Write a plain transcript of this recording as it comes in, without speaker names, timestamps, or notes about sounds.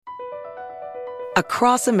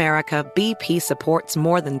Across America, BP supports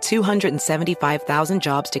more than 275,000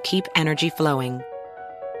 jobs to keep energy flowing.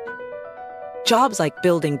 Jobs like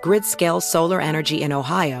building grid-scale solar energy in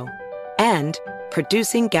Ohio and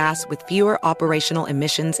producing gas with fewer operational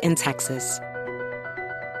emissions in Texas.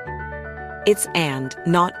 It's and,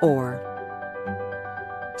 not or.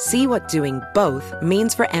 See what doing both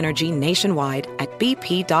means for energy nationwide at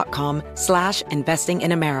bp.com/investing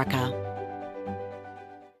in America.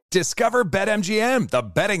 Discover BetMGM, the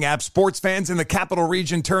betting app sports fans in the capital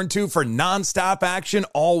region turn to for nonstop action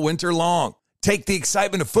all winter long. Take the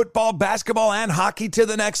excitement of football, basketball, and hockey to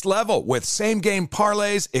the next level with same-game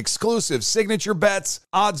parlays, exclusive signature bets,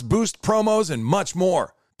 odds boost promos, and much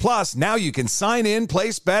more. Plus, now you can sign in,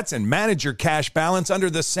 place bets, and manage your cash balance under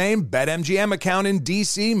the same BetMGM account in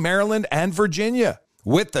D.C., Maryland, and Virginia.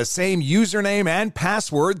 With the same username and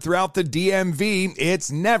password throughout the DMV,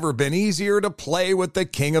 it's never been easier to play with the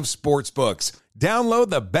king of sportsbooks. Download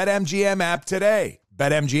the BetMGM app today.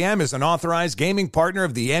 BetMGM is an authorized gaming partner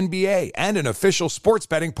of the NBA and an official sports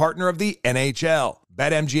betting partner of the NHL.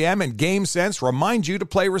 BetMGM and GameSense remind you to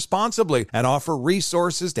play responsibly and offer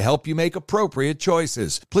resources to help you make appropriate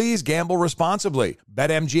choices. Please gamble responsibly.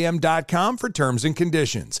 BetMGM.com for terms and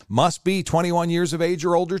conditions. Must be 21 years of age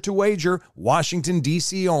or older to wager. Washington,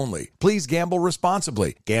 D.C. only. Please gamble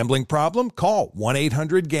responsibly. Gambling problem? Call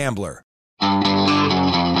 1-800-GAMBLER.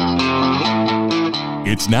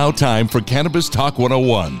 It's now time for Cannabis Talk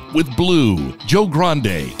 101 with Blue, Joe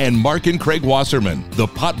Grande, and Mark and Craig Wasserman, the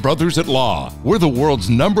Pot Brothers at Law. We're the world's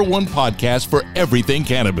 #1 podcast for everything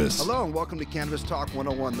cannabis. Hello and welcome to Cannabis Talk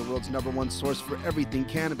 101, the world's #1 source for everything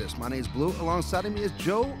cannabis. My name is Blue. Alongside of me is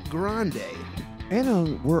Joe Grande.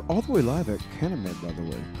 And we're all the way live at Canamed, by the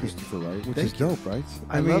way, Christopher Wright, which is dope, right?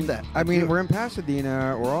 I love that. I mean, we're in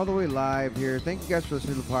Pasadena. We're all the way live here. Thank you guys for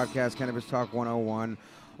listening to the podcast, Cannabis Talk 101.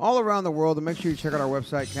 All around the world, and make sure you check out our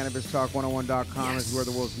website, CannabisTalk101.com, as we're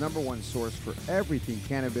the world's #1 source for everything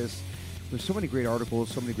cannabis. There's so many great articles,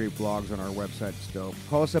 so many great blogs on our website. It's dope.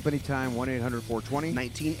 Call us up anytime,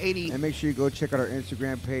 1-800-420-1980. And make sure you go check out our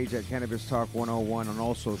Instagram page at Cannabis Talk 101 on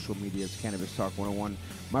all social media. It's Cannabis Talk 101.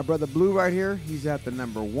 My brother Blue right here, he's at the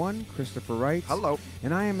 #1, Christopher Wright. Hello.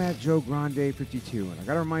 And I am at Joe Grande 52. And I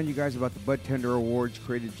got to remind you guys about the Bud Tender Awards,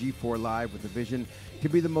 created G4 Live with a vision to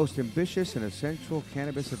be the most ambitious and essential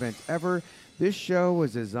cannabis event ever. This show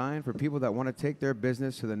was designed for people that want to take their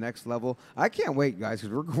business to the next level. I can't wait, guys,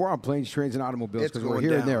 because we're on planes, trains, and automobiles because we're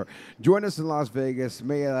here and there. Join us in Las Vegas,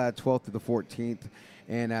 May 12th to the 14th.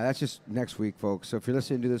 And that's just next week, folks. So if you're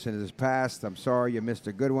listening to this and it is past, I'm sorry you missed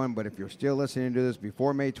a good one. But if you're still listening to this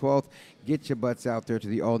before May 12th, get your butts out there to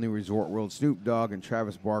the all-new Resort World. Snoop Dogg and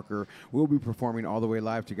Travis Barker will be performing all the way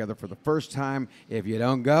live together for the first time. If you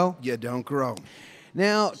don't go, you don't grow.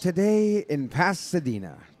 Now, today in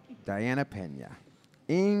Pasadena, Diana Pena,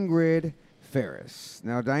 Ingrid Ferris.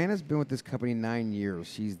 Now, Diana's been with this company 9 years.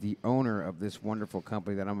 She's the owner of this wonderful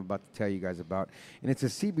company that I'm about to tell you guys about. And it's a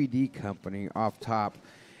CBD company off top.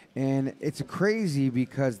 And it's crazy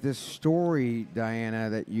because this story, Diana,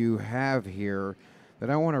 that you have here that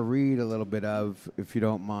I want to read a little bit of, if you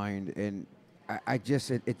don't mind. And it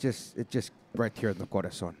just right here in the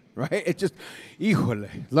corazon, right? It just,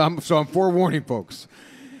 híjole. So I'm forewarning, folks.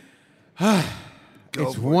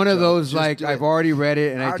 It's one of those, like, I've already read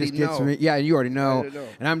it, and it just gets me. Yeah, you already know.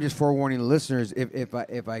 And I'm just forewarning the listeners, if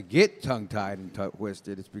I get tongue-tied and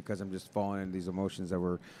twisted, it's because I'm just falling into these emotions that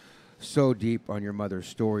were so deep on your mother's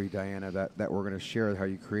story, Diana, that we're going to share how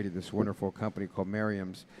you created this wonderful company called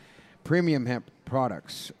Merriam's Premium Hemp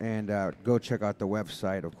Products. And go check out the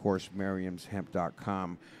website, of course,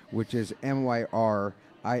 merriamshemp.com, which is MYRIAMS.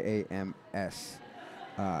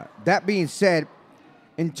 That being said,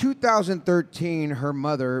 in 2013, her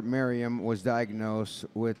mother, Miriam, was diagnosed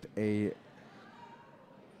with a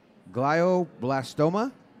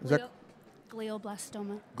glioblastoma.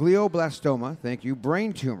 Glioblastoma. Glioblastoma, thank you,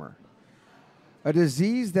 brain tumor. A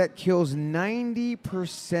disease that kills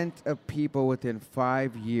 90% of people within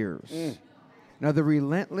 5 years. Now, the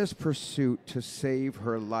relentless pursuit to save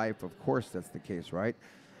her life, of course that's the case, right,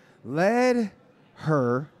 led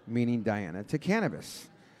her, meaning Diana, to cannabis.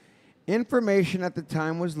 Information at the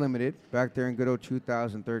time was limited, back there in good old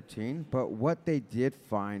 2013, but what they did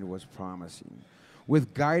find was promising.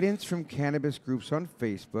 With guidance from cannabis groups on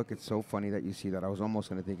Facebook, it's so funny that you see that. I was almost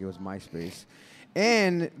going to think it was MySpace.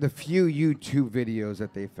 And the few YouTube videos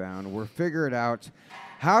that they found were figured out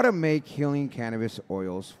how to make healing cannabis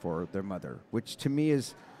oils for their mother, which to me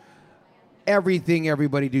is everything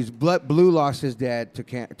everybody does. Blue lost his dad to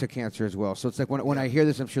cancer as well. So it's like when I hear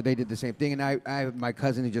this, I'm sure they did the same thing. And I have my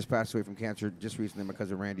cousin who just passed away from cancer just recently, my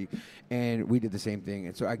cousin Randy, and we did the same thing.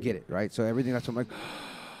 And so I get it, right? So everything that's, I'm like,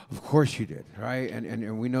 of course you did, right?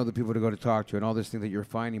 And we know the people to go to talk to and all this thing that you're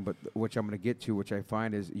finding, but which I'm going to get to, which I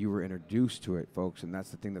find is you were introduced to it, folks, and that's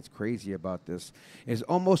the thing that's crazy about this, is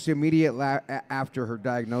almost immediate after her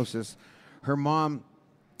diagnosis, her mom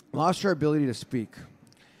lost her ability to speak.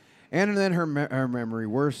 And then her memory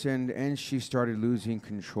worsened, and she started losing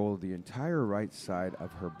control of the entire right side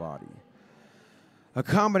of her body. A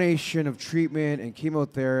combination of treatment and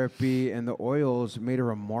chemotherapy and the oils made a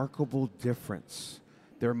remarkable difference.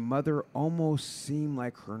 Their mother almost seemed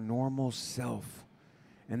like her normal self,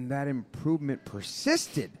 and that improvement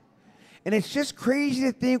persisted. And it's just crazy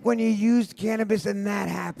to think when you used cannabis and that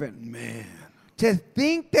happened. Man. To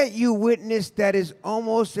think that you witnessed that is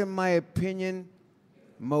almost, in my opinion,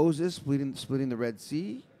 Moses splitting the Red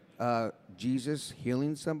Sea, Jesus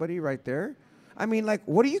healing somebody right there. I mean, like,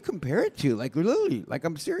 what do you compare it to? Like, literally, like,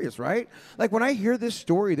 I'm serious, right? Like, when I hear this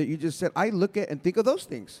story that you just said, I look at and think of those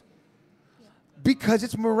things. Because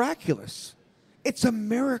it's miraculous. It's a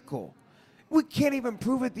miracle. We can't even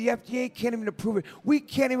prove it. The FDA can't even approve it.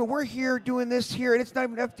 We're here doing this here, and it's not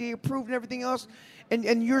even FDA approved and everything else.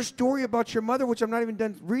 And your story about your mother, which I'm not even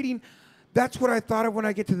done reading, that's what I thought of when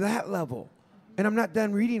I get to that level. And I'm not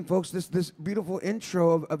done reading, folks, this beautiful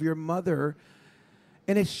intro of your mother.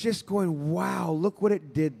 And it's just going, wow, look what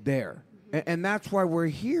it did there. And that's why we're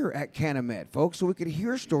here at CannaMed, folks, so we could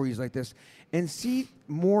hear stories like this and see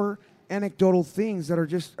more anecdotal things that are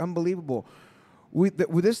just unbelievable.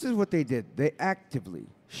 This is what they did. They actively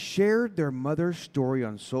shared their mother's story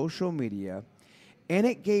on social media, and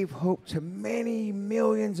it gave hope to many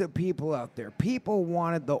millions of people out there. People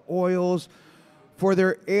wanted the oils for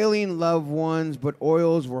their ailing loved ones, but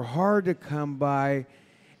oils were hard to come by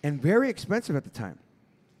and very expensive at the time.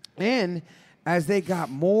 And as they got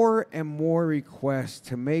more and more requests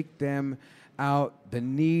to make them out, the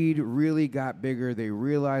need really got bigger. They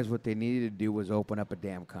realized what they needed to do was open up a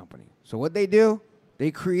damn company. So what they do,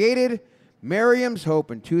 they created Miriam's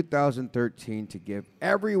Hope in 2013 to give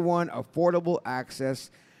everyone affordable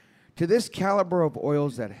access to this caliber of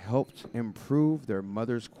oils that helped improve their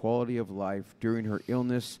mother's quality of life during her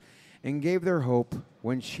illness and gave her hope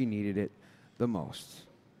when she needed it the most.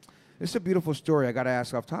 This is a beautiful story. I got to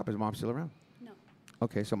ask off top, is Mom still around? No.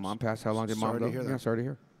 Okay, so Mom passed. How long did Mom go? Sorry to hear that. Yeah, sorry to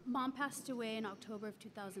hear. Mom passed away in October of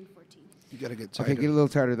 2014. You got to get tighter. Okay, get a little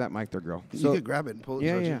tighter of that mic there, girl. You could grab it and pull it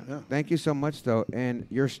towards Yeah. you. Thank you so much, though. And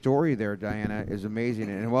your story there, Diana, is amazing.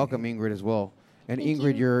 And welcome, Ingrid, as well. And Thank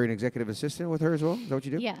Ingrid, you. you're an executive assistant with her as well? Is that what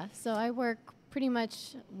you do? Yeah, so I work pretty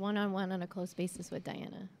much one-on-one on a close basis with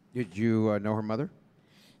Diana. Did you know her mother?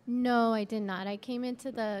 No, I did not. I came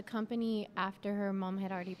into the company after her mom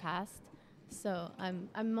had already passed. So I'm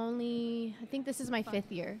only, I think this is my 5th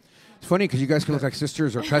year. It's funny because you guys can look like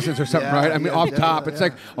sisters or cousins or something, Yeah, right? I mean, yeah, off yeah, top, yeah. it's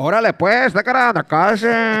like, órale pues, look at the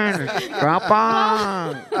cousin,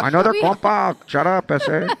 grandpa, another compa, shut up,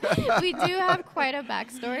 ese. We do have quite a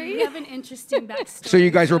backstory. We have an interesting backstory. So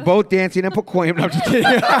you guys were both dancing in Pacoima. No, I'm just kidding.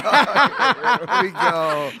 There we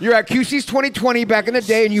go. You're at QC's 2020 back in the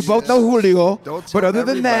day, and you both know Julio. Don't tell But other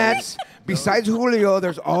than everybody. that, besides Julio,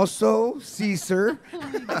 there's also Caesar.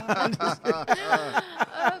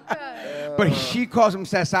 But she calls him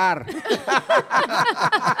Cesar.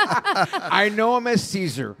 I know him as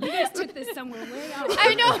Caesar. You guys took this somewhere way out.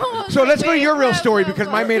 I know. So let's go to your real Wait, story no, because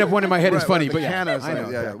go. my made-up one in my head is Right, funny. the But yeah, Canna's I know.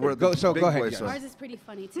 like, yeah. We're Go, the so big go ahead. boys, yes. so- Ours is pretty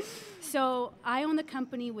funny too. So I own the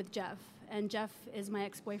company with Jeff, and Jeff is my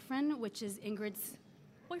ex-boyfriend, which is Ingrid's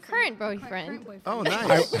Current boyfriend. Current boyfriend. Oh,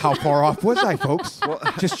 nice. How far off was I, folks?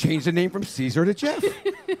 Just change the name from Caesar to Jeff.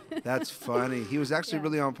 That's funny. He was actually Yeah.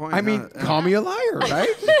 really on point. I mean, huh? call me a liar, right?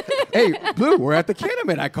 Hey, Blue, we're at the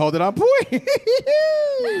CannaMed. I called it on point.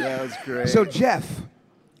 That was great. So, Jeff,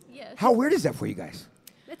 Yes. how weird is that for you guys?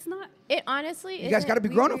 It's not. It honestly You guys got to be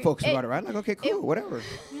grown-up folks about about it, right? Like, okay, cool, whatever.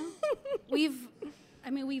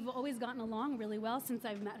 We've always gotten along really well since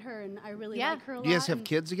I've met her, and I really Yeah. like her a lot. Do you guys have and-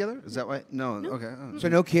 kids together? Is that why? No. Okay. Oh. So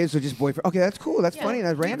no kids, so just boyfriend. Okay, that's cool. That's Yeah. funny.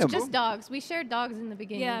 That's random. Just dogs. We shared dogs in the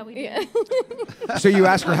beginning. Yeah, we did. So you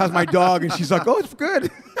ask her, how's my dog? And she's like, oh, it's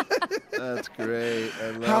good. That's great.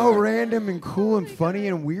 I love How it. random and cool and funny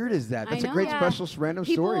and weird is that? That's a know, great yeah. special random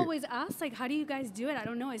People story. always ask, like, how do you guys do it? I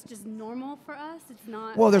don't know. It's just normal for us. It's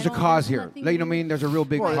not. Well, there's a I don't- cause here. nothing- You know what I mean? There's a real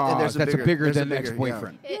big Well, cause there's a that's bigger- bigger there's a than the bigger-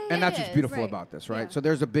 ex-boyfriend. yeah. And that's what's It is, beautiful right. about this, right? Yeah. So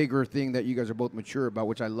there's a bigger thing that you guys are both mature about,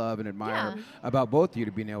 which I love and admire about both of you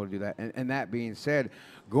to being able to do that. And that being said,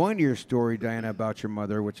 going to your story, Diana, about your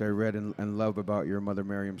mother, which I read and love about your mother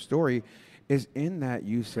Miriam's story, is in that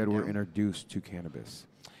you said we're introduced to cannabis.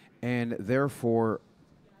 And therefore,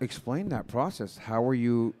 explain that process. How were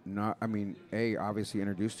you not, I mean, obviously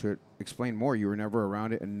introduced to it. Explain more. You were never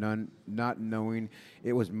around it and not knowing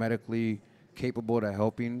it was medically capable to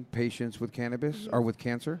helping patients with cannabis or with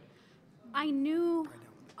cancer? I knew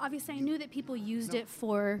that people used it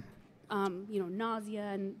for, nausea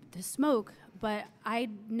and to smoke, but I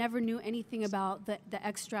never knew anything about the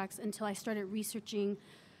extracts until I started researching.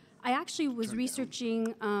 I actually was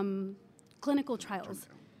researching clinical trials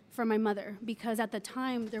for my mother because at the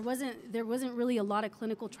time there wasn't really a lot of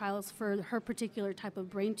clinical trials for her particular type of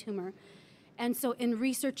brain tumor, and so in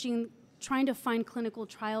researching, trying to find clinical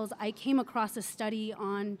trials, I came across a study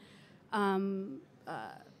on.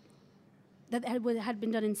 That had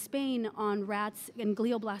been done in Spain on rats and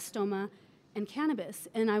glioblastoma and cannabis.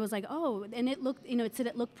 And I was like, oh, and it looked, it said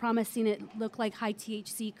it looked promising. It looked like high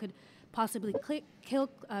THC could possibly kill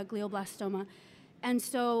glioblastoma. And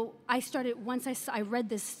so I started, once I read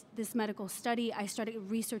this medical study, I started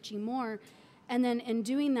researching more. And then in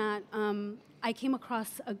doing that, I came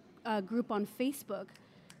across a group on Facebook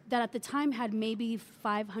that at the time had maybe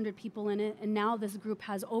 500 people in it. And now this group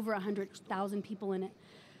has over 100,000 people in it.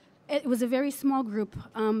 It was a very small group,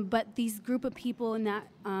 but these group of people in that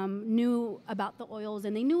knew about the oils,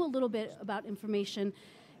 and they knew a little bit about information.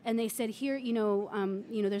 And they said, here,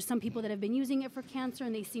 there's some people that have been using it for cancer,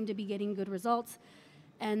 and they seem to be getting good results.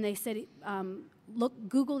 And they said,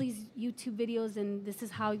 Google these YouTube videos, and this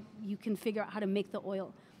is how you can figure out how to make the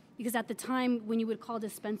oil. Because at the time, when you would call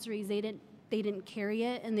dispensaries, they didn't carry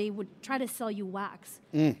it, and they would try to sell you wax.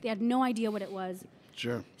 They had no idea what it was.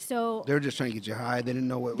 Sure. So they were just trying to get you high. They didn't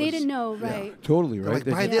know what. They didn't know, right? Totally, They're right?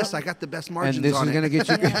 like, buy this. I got the best margins and this on is it. going to get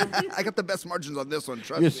you. I got the best margins on this one.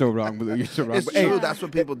 Trust You're me. so wrong, Blue. You're so wrong. It's But, true. hey, That's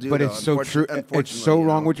what people do. but though, it's so true. It's so unfortunately,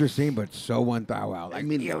 wrong what you're saying, but so one thou out. I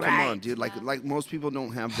mean, come on, dude. Like most people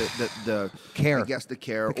don't have the care. I guess the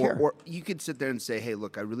care. care. Or you could sit there and say, hey,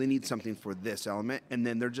 look, I really need something for this element, and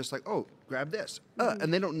then they're just like, oh, grab this,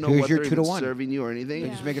 and they don't know Here's what your they're 2 to even 1. serving you or anything. They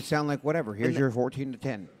just make it sound like whatever. Here's your 14 to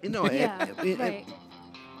 10. Yeah, right.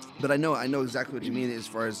 But I know exactly what you mean as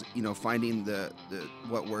far as finding the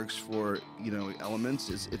what works for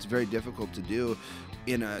elements. It's very difficult to do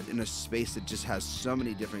in a space that just has so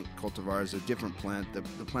many different cultivars, a different plant. The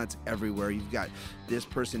plant's everywhere. You've got this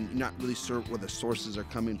person, you're not really sure where the sources are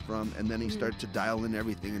coming from, and then you start to dial in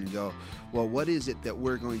everything and go, well, what is it that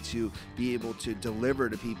we're going to be able to deliver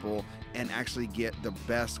to people and actually get the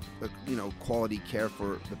best quality care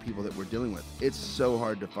for the people that we're dealing with? It's so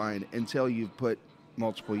hard to find until you've put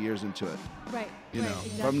multiple years into it. Right.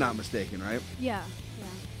 If I'm not mistaken, right? Yeah.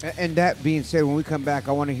 And that being said, when we come back,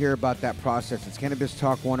 I want to hear about that process. It's Cannabis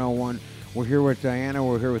Talk 101. We're here with Diana.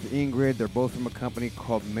 We're here with Ingrid. They're both from a company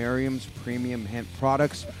called Miriam's Premium Hemp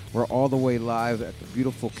Products. We're all the way live at the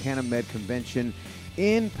beautiful CannaMed Convention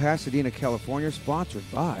in Pasadena, California, sponsored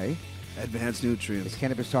by Advanced Nutrients. It's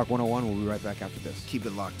Cannabis Talk 101. We'll be right back after this. Keep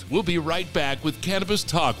it locked. We'll be right back with Cannabis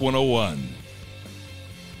Talk 101.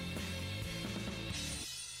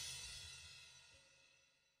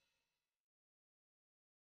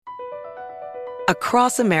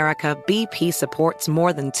 Across America, BP supports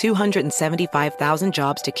more than 275,000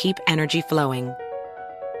 jobs to keep energy flowing.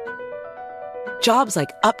 Jobs like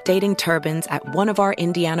updating turbines at one of our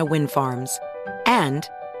Indiana wind farms and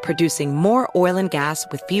producing more oil and gas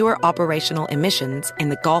with fewer operational emissions in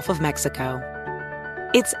the Gulf of Mexico.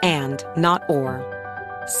 It's and, not or.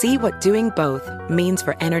 See what doing both means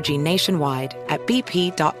for energy nationwide at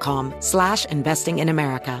bp.com/investing in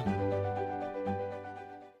America.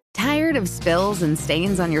 Tired of spills and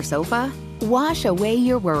stains on your sofa? Wash away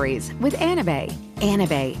your worries with Anabei.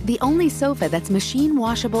 Anabei, the only sofa that's machine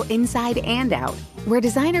washable inside and out, where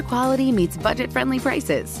designer quality meets budget-friendly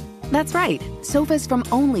prices. That's right, sofas from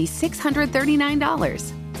only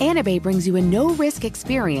 $639. Anabei brings you a no-risk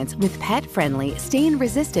experience with pet-friendly,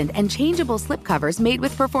 stain-resistant, and changeable slipcovers made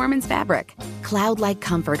with performance fabric. cloud-like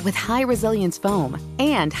comfort with high-resilience foam,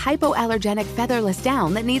 and hypoallergenic featherless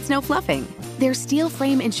down that needs no fluffing. Their steel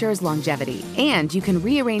frame ensures longevity, and you can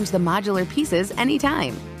rearrange the modular pieces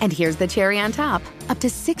anytime. And here's the cherry on top, up to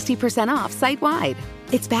 60% off site-wide.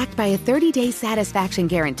 It's backed by a 30-day satisfaction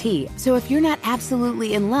guarantee, so if you're not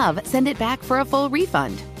absolutely in love, send it back for a full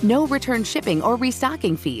refund. No return shipping or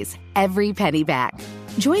restocking fees. Every penny back.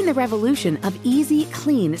 Join the revolution of easy,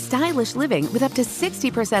 clean, stylish living with up to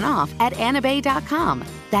 60% off at anabei.com.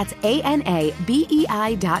 That's ANABEI.com.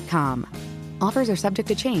 Offers are subject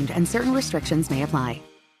to change and certain restrictions may apply.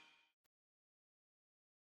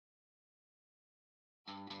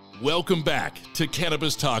 Welcome back to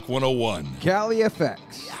Cannabis Talk 101. Cali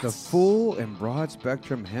FX, the full and broad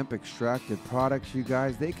spectrum hemp extracted products, you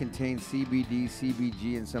guys. They contain CBD,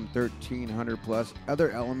 CBG, and some 1,300 plus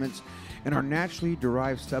other elements and are naturally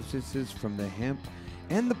derived substances from the hemp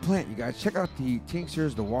and the plant, you guys. Check out the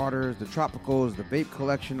tinctures, the waters, the tropicals, the vape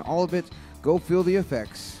collection, all of it. Go feel the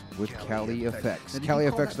effects with Cali FX.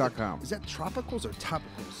 CaliFX.com. Is that tropicals or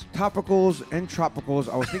topicals? Topicals and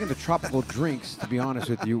tropicals. I was thinking the tropical drinks, to be honest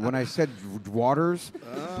with you. When I said waters,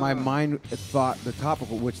 my mind thought the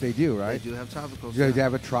topical, which they do, right? They do have topicals. They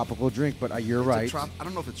have a tropical drink, but you're right. I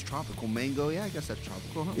don't know if it's tropical mango. Yeah, I guess that's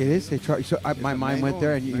tropical. Huh? It is. My mind went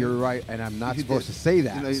there, and you're right, and I'm not supposed to say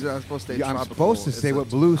that. You're not supposed to say I'm tropical. supposed to say what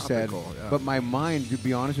Blue said, yeah. but my mind, to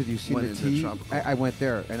be honest with you, seen the tea, I went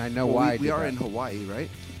there, and I know why. We are in Hawaii, right?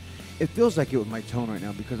 It feels like it with my tone right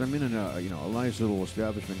now because I'm in a nice little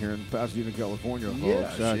establishment here in Pasadena, California,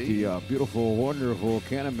 folks. At the beautiful, wonderful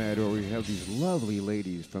Canamed, where we have these lovely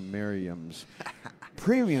ladies from Merriam's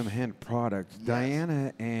premium hemp products,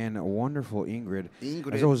 Diana and wonderful Ingrid.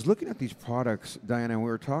 As I was looking at these products, Diana, and we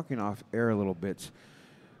were talking off air a little bit.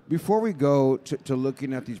 Before we go to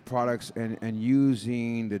looking at these products and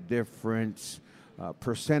using the different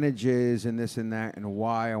percentages and this and that and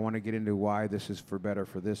why, I want to get into why this is for better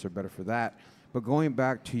for this or better for that. But going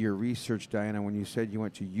back to your research, Diana, when you said you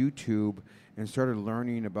went to YouTube and started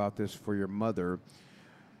learning about this for your mother,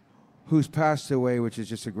 who's passed away, which is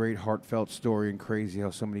just a great heartfelt story, and crazy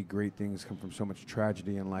how so many great things come from so much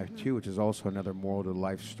tragedy in life too, which is also another moral to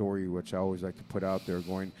life story, which I always like to put out there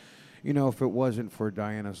going, if it wasn't for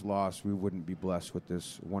Diana's loss, we wouldn't be blessed with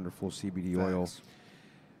this wonderful CBD oil.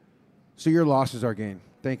 So your loss is our gain.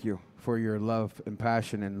 Thank you for your love and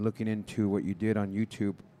passion and looking into what you did on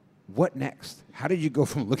YouTube. What next? How did you go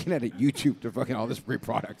from looking at YouTube to fucking all this great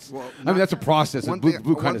products? Well, I mean, that's a process. Blue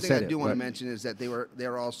kind of said it. One thing I do want to mention is that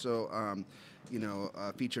they're also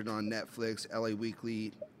featured on Netflix, LA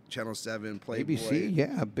Weekly, Channel 7, Playboy. ABC,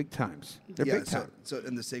 yeah, big times. They're big time. So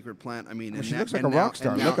in The Sacred Plant, I mean... she looks like a rock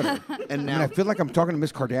star. Look at her. And now, I feel like I'm talking to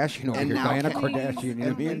Miss Kardashian over here, Diana Kardashian, you know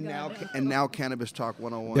what I mean? And now Cannabis Talk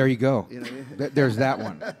 101. There you go. You know what I mean? There's that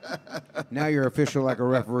one. Now you're official like a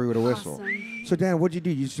referee with a whistle. Awesome. So, Dan, what'd you do?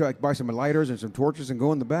 You just buy some lighters and some torches and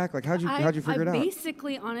go in the back? Like, how'd you figure it out?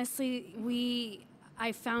 Basically, honestly,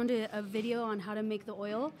 I found a video on how to make the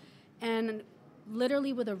oil, and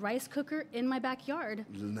literally with a rice cooker in my backyard.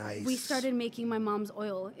 Nice. We started making my mom's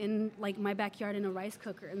oil in my backyard in a rice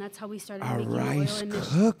cooker, and that's how we started making the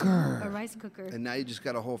oil. A rice cooker. And now you just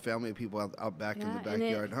got a whole family of people out back in the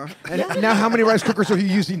backyard, huh? And now how many rice cookers are you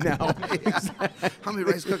using now? How many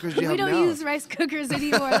rice cookers do you have now? We don't use rice cookers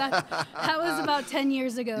anymore. That was about 10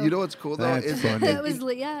 years ago. You know what's cool though?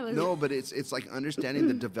 No, but it's like understanding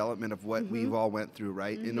the development of what we've all went through,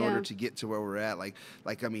 right? In order to get to where we're at. Like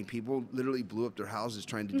I mean, people literally blew up their houses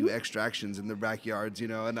trying to do extractions in their backyards,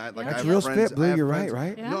 and that's real spit, Blue. You're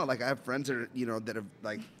right? Yeah. No, I have friends that are, that have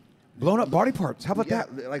blown up body parts. How about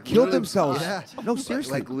that? Killed themselves. Yeah. No,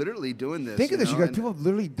 seriously. Like literally doing this. Think of this. You got people have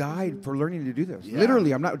literally died for learning to do this. Yeah.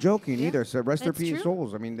 Literally, I'm not joking either. So rest their That's true.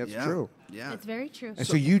 souls. I mean, that's true. Yeah. It's very true. And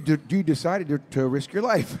so you decided to risk your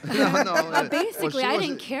life. No. Basically, I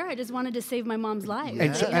didn't care. I just wanted to save my mom's life.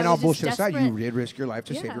 Yeah. And all bullshit aside, you did risk your life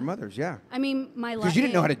to save your mother's. Yeah. I mean, my life. Because you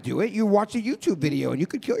didn't know how to do it. You watched a YouTube video and you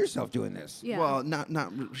could kill yourself doing this. Yeah. Well, not.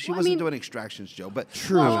 She wasn't doing extractions, Joe. But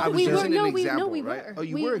true. I was using an example, we right? were. Oh,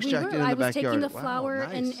 you were extracting in the backyard. I was taking the flour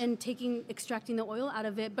nice. and extracting the oil out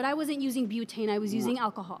of it, but I wasn't using butane. I was using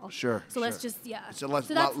alcohol. Sure. So let's just So that's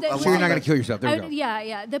so you're not going to kill yourself. There we go.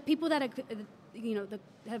 Yeah. The people that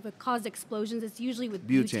have caused explosions, it's usually with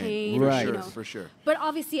butane. Right. For sure. But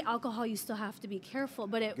obviously, alcohol, you still have to be careful.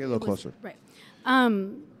 But get a little closer. Right.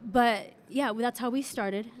 But yeah, that's how we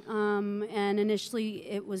started. And initially,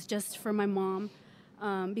 it was just for my mom.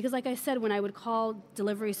 Because like I said, when I would call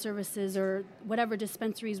delivery services or whatever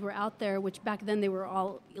dispensaries were out there, which back then they were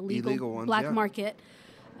all illegal ones, black market,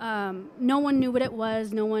 no one knew what it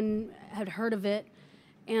was. No one had heard of it.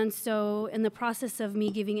 And so in the process of me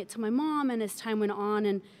giving it to my mom, and as time went on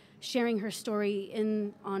and sharing her story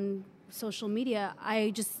on social media,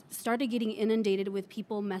 I just started getting inundated with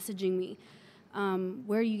people messaging me.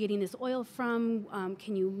 Where are you getting this oil from?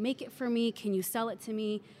 Can you make it for me? Can you sell it to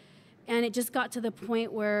me? And it just got to the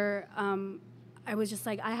point where I was just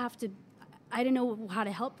like, I didn't know how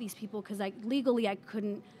to help these people because legally I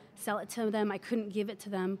couldn't sell it to them. I couldn't give it to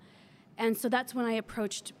them. And so that's when I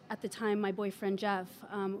approached, at the time, my boyfriend, Jeff.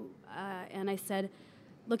 And I said,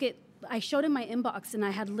 I showed him my inbox, and I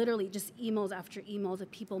had literally just emails after emails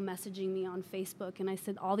of people messaging me on Facebook. And I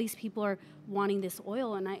said, all these people are wanting this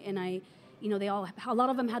oil. And I a lot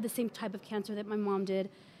of them had the same type of cancer that my mom did.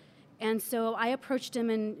 And so I approached him,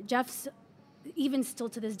 and Jeff's, even still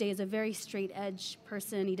to this day, is a very straight edge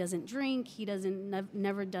person. He doesn't drink. He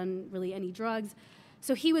never done really any drugs.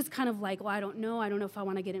 So he was kind of like, well, I don't know if I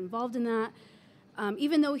want to get involved in that.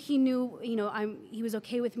 Even though he knew, he was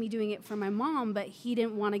okay with me doing it for my mom, but he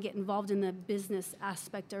didn't want to get involved in the business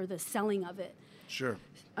aspect or the selling of it. Sure.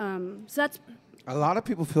 So that's... A lot of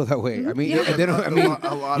people feel that way. I mean, Yeah. they don't, I mean,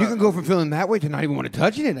 you can go from feeling that way to not even want to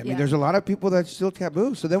touch it. I mean, Yeah. there's a lot of people that's still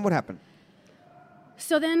taboo. So then what happened?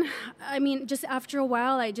 So then, I mean, just after a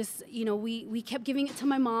while, I just, we kept giving it to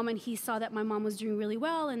my mom, and he saw that my mom was doing really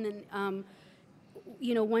well. And then,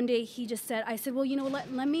 one day he just said, I said, well,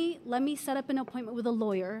 let me set up an appointment with a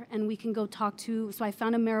lawyer, and we can go talk to. So I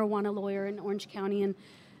found a marijuana lawyer in Orange County and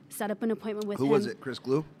set up an appointment with him. Who was it? Chris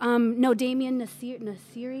Glue? No, Damien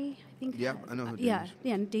Nasiri, I think. Yeah, I know who Damien is.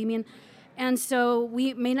 Yeah, Damien. And so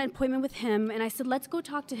we made an appointment with him, and I said, let's go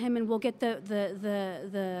talk to him, and we'll get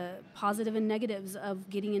the positive and negatives of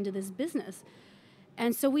getting into this business.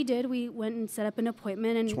 And so we did. We went and set up an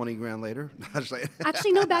appointment. And 20 grand later?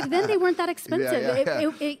 actually, no, back then they weren't that expensive. Yeah.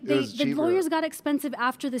 It was The cheaper. lawyers got expensive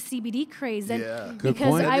after the CBD craze. And Yeah. Good because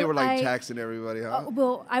point. And they were taxing everybody, huh?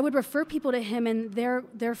 well, I would refer people to him, and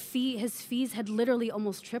his fees had literally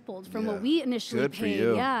almost tripled from Yeah. what we initially Good for paid.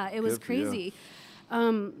 you. Yeah, it was Good for you. crazy.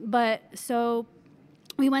 But so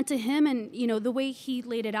we went to him, and the way he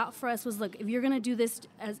laid it out for us was, look, if you're going to do this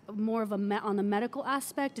as more of on the medical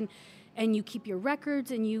aspect, and you keep your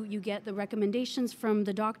records, and you get the recommendations from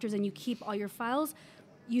the doctors, and you keep all your files,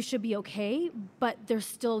 you should be okay. But there's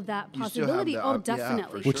still that You still have possibility. the Oh, op- yeah, for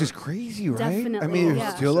definitely. sure. Which is crazy, right? I Definitely, mean, there's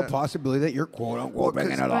yeah. still a possibility that you're quote unquote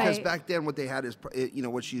bringing it Because Right. back then what they had is,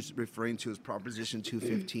 what she's referring to is Proposition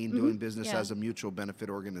 215, doing business Yeah. as a mutual benefit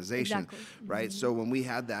organization, Exactly. right? So when we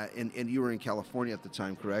had that, and you were in California at the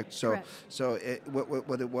time, correct? So Correct. so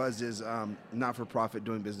what it was is not-for-profit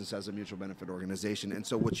doing business as a mutual benefit organization. And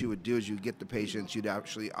so what you would do is you get the patients, you'd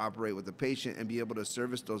actually operate with the patient and be able to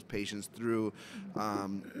service those patients through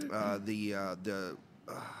the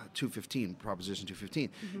 215, Proposition 215.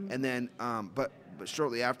 And then, but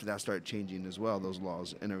shortly after that started changing as well, those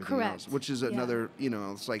laws and everything Correct. else, which is Yeah. another,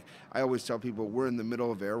 it's like, I always tell people, we're in the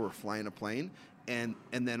middle of air, we're flying a plane, and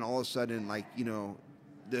then all of a sudden, like,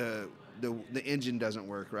 the engine doesn't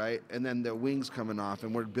work, right? And then the wings coming off,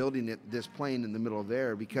 and we're building this plane in the middle of the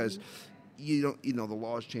air because the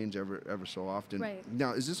laws change ever so often. Right.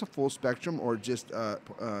 Now, is this a full spectrum or just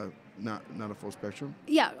not a full spectrum?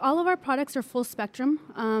 Yeah, all of our products are full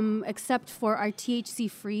spectrum, except for our THC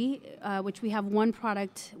free, which we have one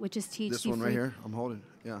product which is THC free. This one right here, I'm holding.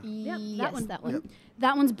 Yeah. Yep, Yes, that one. Yep.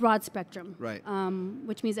 That one's broad spectrum. Right.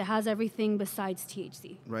 Which means it has everything besides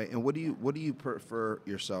THC. Right. And what do you prefer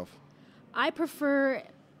yourself? I prefer,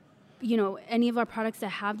 any of our products that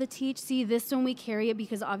have the THC. This one we carry it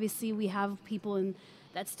because obviously we have people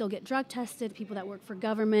that still get drug tested, people that work for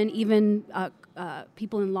government, even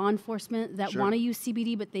people in law enforcement that Sure. want to use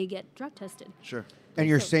CBD, but they get drug tested. Sure. And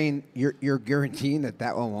you're saying you're guaranteeing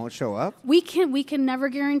that one won't show up? We can never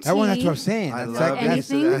guarantee. That one, that's what I'm saying. I It's love like,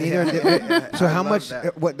 that's- anything. so I how love much?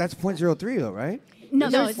 that. What? That's 0.03 though, right? No,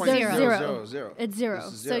 No, there's it's zero. zero. Zero. It's zero.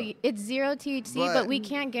 This is So zero. it's zero THC, But- but we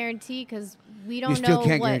can't guarantee because we don't still know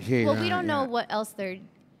can't what. guarantee, Well, right, we don't know yeah. what else they're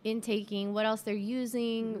intaking, what else they're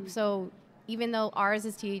using. So even though ours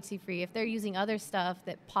is THC free, if they're using other stuff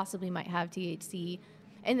that possibly might have THC,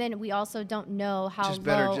 and then we also don't know how Just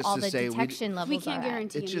better low just all to the say detection levels We can't are at.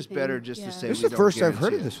 guarantee. It's just anything. better just to Yeah. say This is we the don't first I've heard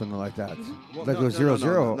guarantee of it. this one like that. Well, Like no, a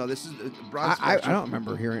 0.0. No, this is broad I spectrum. don't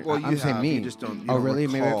remember hearing. Well, I'm you saying have, me. you just don't. You oh, don't really?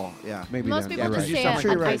 recall. Maybe. Yeah. Maybe. Most then. people You're just right. say I'm it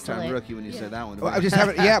sure you're on right, isolate. Tom Rookie, when you said that one. Well, I just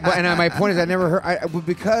haven't. Yeah, but my point is, I never heard.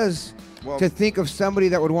 Because Well- to think of somebody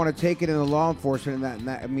that would want to take it in the law enforcement and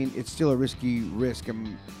that I mean, it's still a risky risk.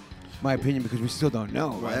 my opinion, because we still don't know.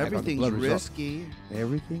 Well, right? Like, on the everything's blood results. risky.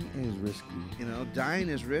 Everything is risky. You know, dying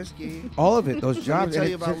is risky. All of it, those Let jobs. me tell and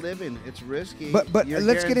you it's about just- living. It's risky. But You're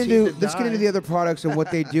let's get guaranteed to into die. the other products and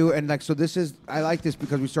what they do, and like, so this is, I like this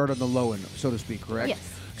because we start on the low end, so to speak, correct? Yes.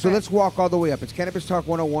 So let's walk all the way up. It's Cannabis Talk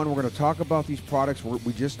 101. We're going to talk about these products.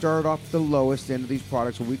 We just started off the lowest end of these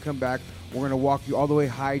products. When we come back, we're going to walk you all the way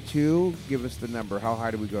high to, give us the number. How high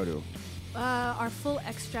do we go to? Our full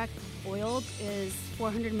extract oil is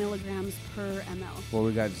 400 milligrams per ml. Well,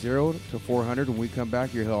 we got 0 to 400. When we come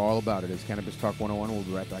back, you'll hear all about it. It's Cannabis Talk 101. We'll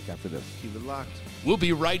be right back after this. Keep it locked. We'll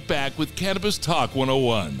be right back with Cannabis Talk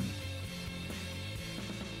 101.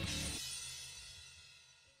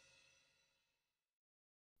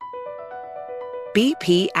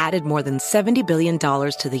 BP added more than $70 billion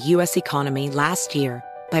to the U.S. economy last year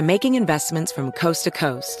by making investments from coast to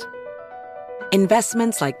coast.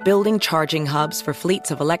 Investments like building charging hubs for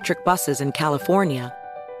fleets of electric buses in California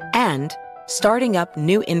and starting up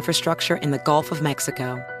new infrastructure in the Gulf of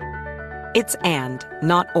Mexico. It's and,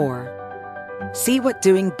 not or. See what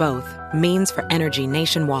doing both means for energy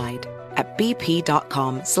nationwide at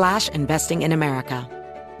bp.com/investing in America.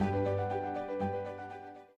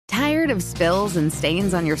 Tired of spills and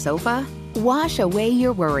stains on your sofa? Wash away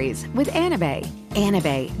your worries with Anabei.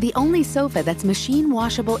 Anabei, the only sofa that's machine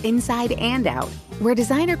washable inside and out, where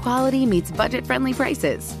designer quality meets budget-friendly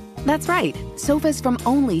prices. That's right, sofas from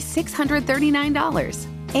only $639.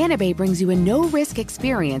 Anabei brings you a no-risk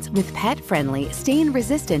experience with pet-friendly,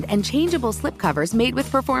 stain-resistant, and changeable slipcovers made with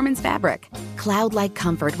performance fabric, cloud-like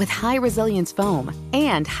comfort with high-resilience foam,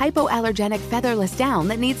 and hypoallergenic featherless down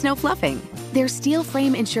that needs no fluffing. Their steel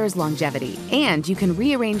frame ensures longevity, and you can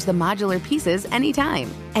rearrange the modular pieces anytime.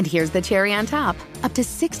 And here's the cherry on top, up to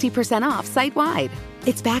 60% off site-wide.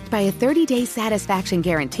 It's backed by a 30-day satisfaction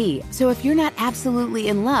guarantee, so if you're not absolutely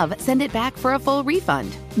in love, send it back for a full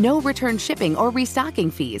refund. No return shipping or restocking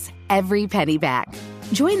fees. Every penny back.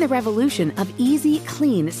 Join the revolution of easy,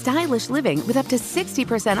 clean, stylish living with up to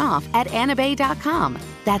 60% off at anabei.com.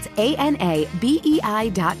 That's ANABEI.com.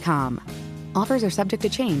 Offers are subject to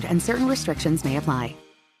change and certain restrictions may apply.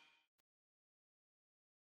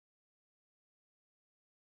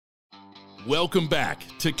 Welcome back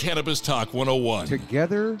to Cannabis Talk 101.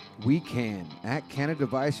 Together we can. At Canna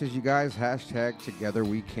Devices, you guys, hashtag Together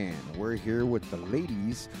We Can. We're here with the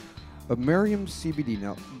ladies of Miriam CBD.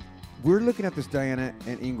 Now, we're looking at this, Diana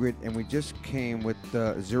and Ingrid, and we just came with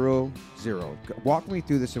the 0-0. Walk me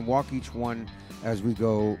through this and walk each one as we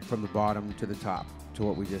go from the bottom to the top to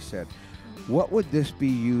what we just said. What would this be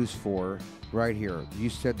used for right here? You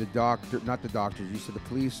said the doctor, not the doctors, you said the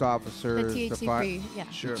police officers. The THC-free, yeah.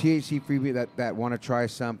 Sure. The THC-free that want to try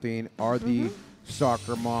something, or the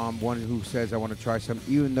soccer mom, one who says, I want to try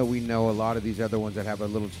something, even though we know a lot of these other ones that have a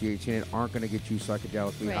little THC in it aren't going to get you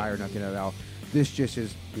psychedelically Right. high or nothing at all. This just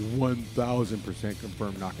is 1,000%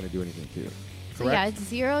 confirmed not going to do anything to you. So yeah, it's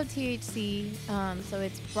 0 THC, so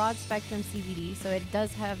it's broad spectrum CBD. So it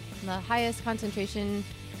does have the highest concentration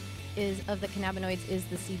of the cannabinoids is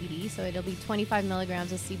the CBD. So it'll be 25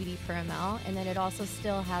 milligrams of CBD per ml, and then it also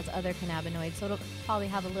still has other cannabinoids. So it'll probably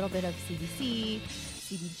have a little bit of CBC,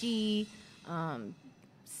 CBG,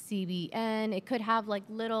 CBN. It could have like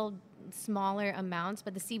little smaller amounts,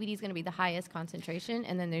 but the CBD is going to be the highest concentration,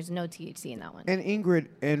 and then there's no THC in that one. And Ingrid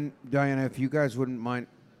and Diana, if you guys wouldn't mind,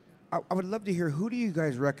 I would love to hear, who do you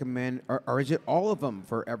guys recommend, or is it all of them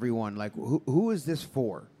for everyone? Like, who is this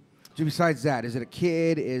for? So besides that, is it a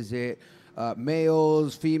kid? Is it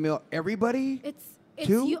males, female, everybody? It's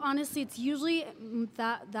Two? honestly, it's usually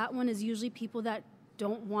that one is usually people that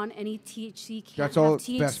don't want any THC. Can't That's have all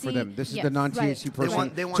THC. best for them. This is Yes. the non-THC Right.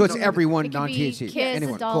 person. They want So it's no- everyone It could be non-THC. kids,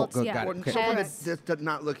 Anyone. adults, cool. Good. yeah. Got it. Okay. Someone Pets. that's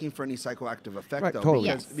not looking for any psychoactive effect, Right, though. totally.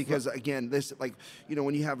 Because, Yes. because again, this, like, you know,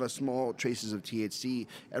 when you have a small traces of THC,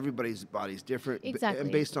 everybody's body's different. Exactly.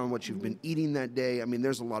 And based on what you've been eating that day, I mean,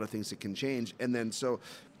 there's a lot of things that can change. And then, so,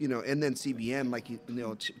 you know, and then CBN, like, you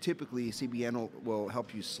know, typically CBN will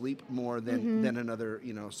help you sleep more than another,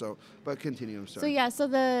 you know, so, but continue, I'm sorry. So yeah, so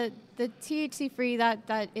the THC free, that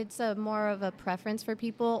it's a more of a preference for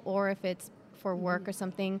people, or if it's for work or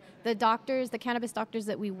something. The cannabis doctors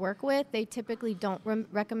that we work with, they typically don't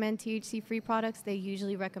recommend THC free products. They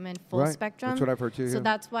usually recommend full Right. spectrum. That's what I've heard too, So yeah.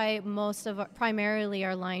 that's why most of primarily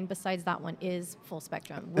our line, besides that one, is full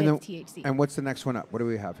spectrum with And then- THC. And what's the next one up? What do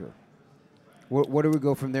we have here? What do we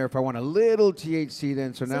go from there? If I want a little THC,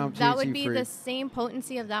 then so now I'm THC that would be free. the same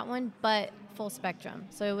potency of that one, but full spectrum.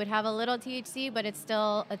 So it would have a little THC, but it's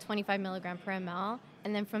still a 25 milligram per ml.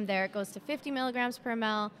 And then from there, it goes to 50 milligrams per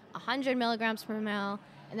ml, 100 milligrams per ml,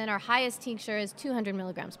 and then our highest tincture is 200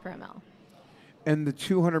 milligrams per ml. And the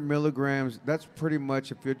 200 milligrams, that's pretty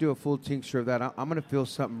much, if you do a full tincture of that, I'm going to feel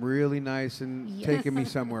something really nice and taking me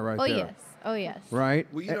somewhere right there. Yes. Oh, yes. Right?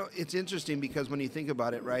 Well, it's interesting because when you think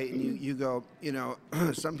about it, right, and you go,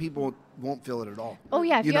 some people won't feel it at all. Oh,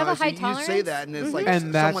 yeah. If you have a so high tolerance. You say that, and it's like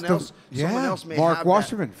And that's someone else may Mark have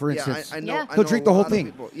Wasserman, that. for instance. Yeah, I know. Yeah. I He'll know drink a the whole lot of thing.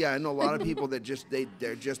 people- I know a lot of people that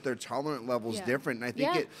their tolerant level's Yeah. different, and I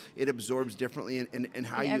think Yeah. it absorbs differently, and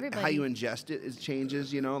how you everybody. ingest it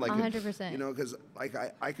changes. Like 100%. because like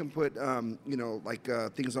I can put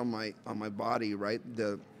things on my body, right,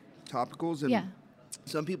 the topicals, and Yeah.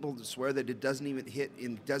 some people swear that it doesn't even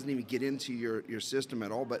get into your system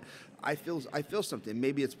at all. But I feel something.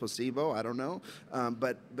 Maybe it's placebo. I don't know.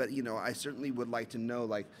 But I certainly would like to know,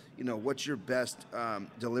 what's your best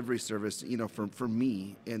delivery service, for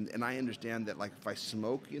me. And I understand that, like, if I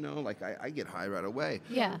smoke, I get high right away.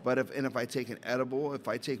 Yeah. But if I take an edible, if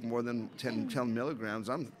I take more than 10 milligrams,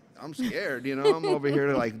 I'm scared, I'm over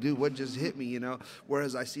here to dude, what just hit me,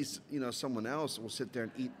 Whereas I see, someone else will sit there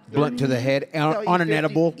and eat Blunt to the head on eat an 50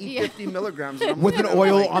 edible. Eat 50 milligrams. And I'm With an looking at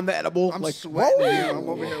oil them on the edible. I'm like, sweating. whoa. I'm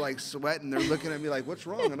over here sweating. They're looking at me like, what's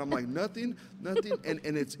wrong? And I'm like, nothing. And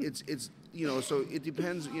it's so it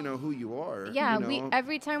depends, who you are. Yeah,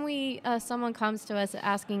 every time someone comes to us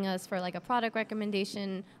asking us for a product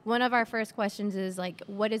recommendation, one of our first questions is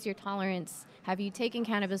what is your tolerance? Have you taken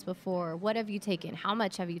cannabis before? What have you taken? How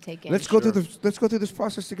much have you taken? Let's go through this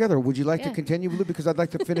process together. Would you like to continue, Blue? Because I'd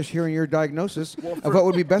like to finish hearing your diagnosis of what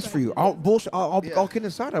would be best for you. I'll kid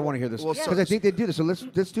aside. I want to hear this because I think they do this. So let's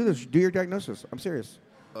do this. Do your diagnosis. I'm serious.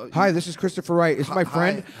 Hi, this is Christopher Wright. It's my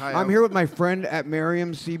friend. Hi, I'm here with my friend at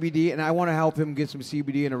Merriam CBD, and I want to help him get some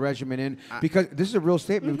CBD and a regimen in because this is a real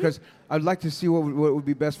statement. Because I'd like to see what would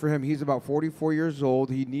be best for him. He's about 44 years old.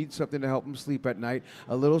 He needs something to help him sleep at night.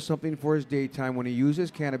 A little something for his daytime. When he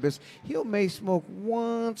uses cannabis, may smoke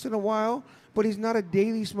once in a while. But he's not a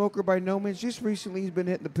daily smoker by no means. Just recently, he's been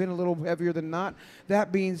hitting the pin a little heavier than not.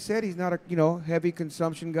 That being said, he's not a heavy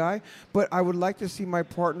consumption guy. But I would like to see my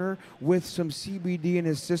partner with some CBD in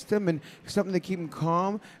his system and something to keep him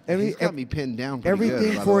calm. He's got me pinned down.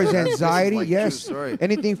 Everything for his anxiety, yes.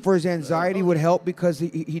 Anything for his anxiety would help because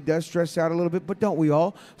he does stress out a little bit. But don't we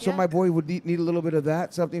all? So my boy would need a little bit of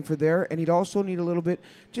that, something for there, and he'd also need a little bit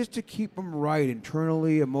just to keep him right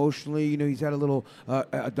internally, emotionally. He's had a little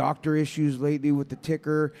doctor issues lately with the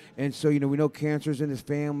ticker, and so we know cancer's in his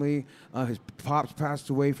family. His pops passed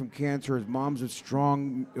away from cancer. His mom's a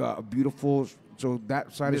strong, beautiful. So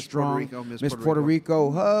that side is strong. Miss Puerto Rico.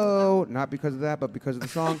 Ho! Not because of that, but because of the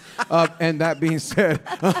song. And that being said,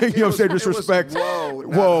 disrespect. Whoa.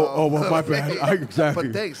 Oh, well, my bad. Exactly.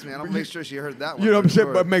 But thanks, man. I'll make sure she heard that one. You know what I'm saying?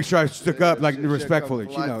 Sure. But make sure I stick up respectfully.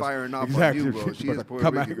 She knows. Firing off exactly. on you, bro. She is Puerto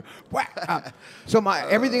Come Rican. So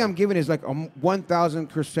everything I'm giving is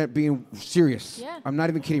 1,000% being serious. Yeah. I'm not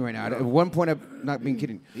even kidding right now. At one point, I'm not being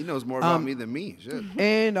kidding. He knows more about me than me. Shit.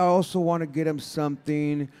 And I also want to get him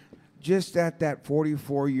something just at that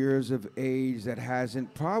 44 years of age that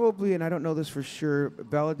hasn't probably, and I don't know this for sure,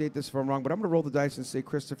 validate this if I'm wrong, but I'm going to roll the dice and say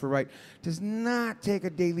Christopher Wright does not take a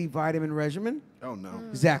daily vitamin regimen. Oh, no.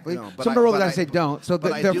 Exactly. No, So I'm going to roll the dice and say don't. So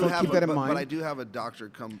but I therefore, do have keep that in mind. But I do have a doctor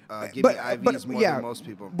come give me IVs more than most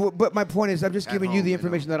people. But my point is, I'm just At giving you home, the I know.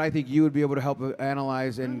 information that I think you would be able to help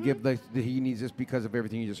analyze and give that he needs this because of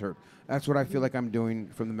everything you just heard. That's what I feel like I'm doing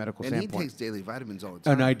from the medical And standpoint. he takes daily vitamins all the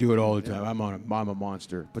time. And I do it all the time. I'm a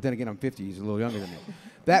monster. But then again, I'm 50. He's a little younger than me.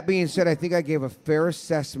 That being said, I think I gave a fair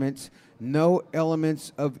assessment. No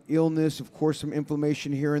elements of illness. Of course, some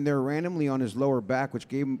inflammation here and there randomly on his lower back, which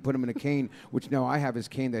put him in a cane, which now I have his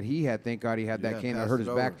cane that he had. Thank God he had that cane that hurt his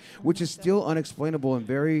back, which is still unexplainable and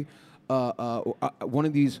very one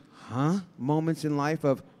of these moments in life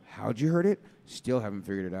of how'd you hurt it? Still haven't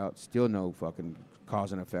figured it out. Still no fucking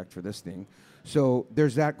cause and effect for this thing. So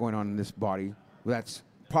there's that going on in this body. That's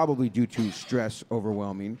probably due to stress,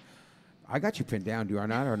 overwhelming. I got you pinned down, do I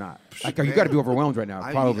not, or not? You got to be overwhelmed right now,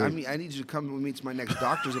 probably. I need you to come with me to my next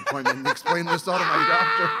doctor's appointment and explain this all to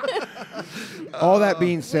my doctor. All that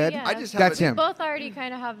being said, I just have that's a- him. Both already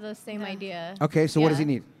kind of have the same idea. Okay, so what does he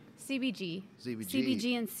need? CBG.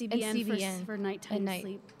 CBG and CBN, CBN for nighttime at night.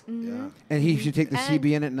 sleep. Yeah. And he should take the And-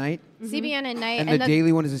 CBN at night? CBN at night. And the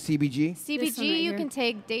daily one is a CBG? CBG This one right you here. can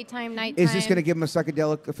take daytime, nighttime. Is this going to give him a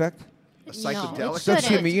psychedelic effect? A psychedelic. it So excuse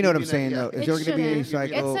shouldn't. me, you know what I'm saying, though. Is It there going to be any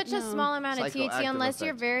shouldn't. psycho? It's such a small amount of THC Psychoactive unless you're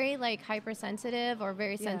effect. very hypersensitive or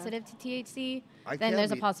very sensitive to THC. I Then can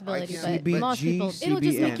there's a be. possibility, I can but most CBG. people. It'll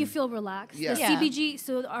just CBN. make you feel relaxed. Yeah. The Yeah. CBG,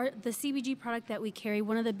 so the CBG product that we carry,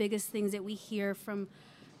 one of the biggest things that we hear from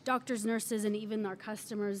doctors, nurses, and even our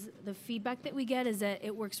customers, the feedback that we get is that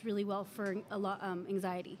it works really well for a lot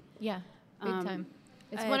anxiety. Yeah, big time.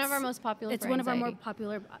 It's one of our most popular. It's for one of our anxiety. more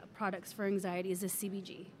popular products for anxiety is the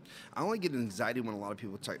CBG. I only get anxiety when a lot of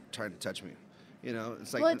people try to touch me. You know,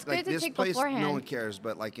 it's like, Well, it's like good to this take place, no beforehand. one cares,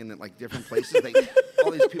 but like in like different places, all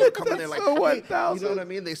these people come in there like, so hey, 1000. you know what I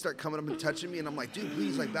mean? They start coming up and touching me, and I'm like, dude,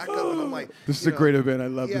 please, like back up. And I'm like, This is you a know, great event. I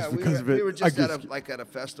love yeah, this because of it. we were just I at a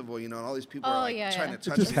festival, you know, and all these people Oh, are like yeah, trying yeah. to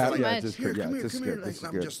touch just me. happy. Like, Yeah, much. just here, good. Yeah, come here, just come here. good. Like, This is and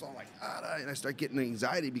I'm good. just all like, and I start getting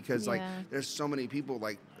anxiety because like Yeah. there's so many people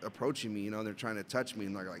like approaching me, you know, they're trying to touch me,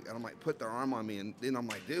 and they're like, and I'm like, put their arm on me, and then I'm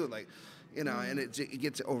like, dude, like, you know, and it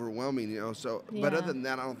gets overwhelming, you know. So, but Yeah. other than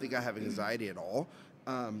that, I don't think I have anxiety at all.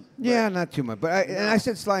 Yeah, not too much. But and I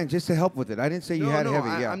said slime just to help with it. I didn't say you had heavy.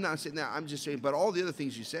 Yeah. I'm not saying that. I'm just saying, but all the other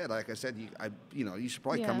things you said, like I said, you should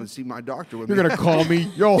probably come Yeah. and see my doctor with You're me. gonna call me.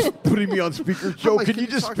 You're all putting me on speaker. Joe, like, can can you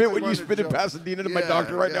you just talk spit to when my you brother, spit in Joe? Pasadena to my Yeah,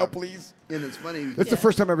 doctor right yeah. now, please? And it's funny. That's the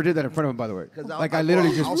first time I ever did that in front of him, by the way. Like I literally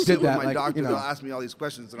I'll just sit did with that. my Like, doctor. you know, They'll ask me all these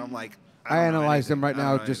questions, and I'm like, I don't know analyze them anything. right I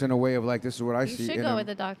now don't know just in a way of like, this is what I You see. should and go I'm- with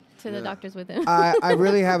the doctors with him. I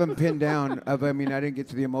really haven't pinned down. I mean, I didn't get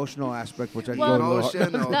to the emotional aspect, which I Well, go a little.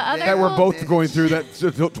 Emotion, no, The other that we're cool- both going through. That's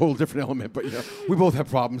a total different element, but yeah, we both have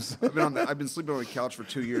problems. I've been sleeping on the couch for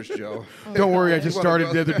 2 years, Joe. Don't worry, I just You wanna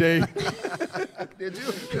started go the other day. Did you?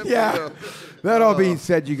 Good for Yeah. you. That all being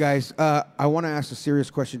said, you guys, I want to ask a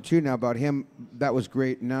serious question too now about him. That was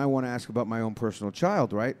great. Now I want to ask about my own personal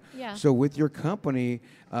child, right? Yeah. So with your company,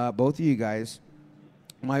 both of you guys,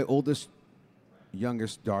 my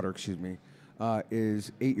youngest daughter,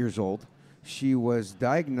 is 8 years old. She was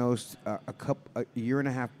diagnosed a year and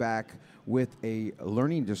a half back with a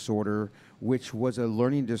learning disorder, which was a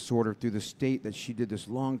learning disorder through the state that she did this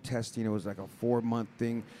long testing. It was like a 4-month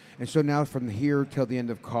thing. And so now from here till the end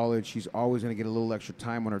of college, she's always going to get a little extra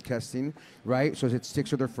time on her testing, right? So it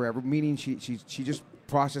sticks with her forever, meaning she just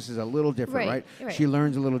processes a little different, right? Right. She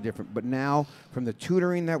learns a little different. But now from the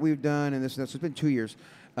tutoring that we've done and this and that, so it's been 2 years.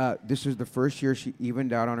 This is the first year she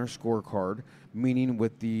evened out on her scorecard, meaning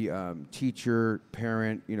with the teacher,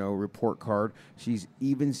 parent, report card. She's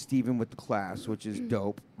even Steven with the class, which is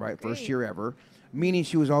dope, right? First Great. year ever. Meaning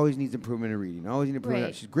she always needs improvement in reading. Always needs improvement.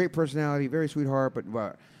 Right. She's a great personality, very sweetheart,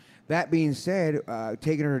 but that being said,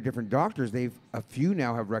 taking her to different doctors, a few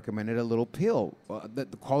now have recommended a little pill.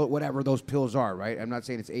 Call it whatever those pills are, right? I'm not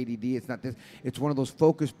saying it's ADD. It's not this. It's one of those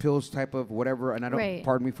focus pills type of whatever. And I don't. Right.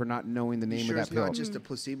 Pardon me for not knowing the name Sure, of it's that pill. not just a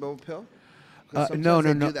placebo pill. No, Sometimes no,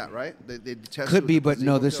 they no. do that, right? They test Could with be, the but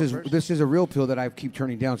no. placebo pill first? This is a real pill that I keep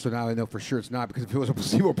turning down. So now I know for sure it's not, because if it was a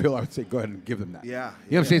placebo pill, I would say go ahead and give them that. Yeah,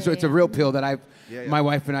 You know what I'm saying? So it's a real pill that my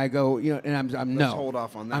wife and I go, and I'm no. Let's hold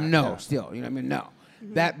off on that, I'm no yeah. still. You know what I mean? No.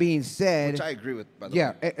 That being said, Which I agree with, by the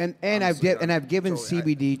yeah, way. and Honestly, I've given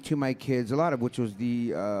totally. CBD to my kids, a lot of which was the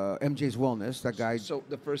MJ's Wellness. That guy. So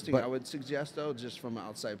the first thing but- I would suggest, though, just from an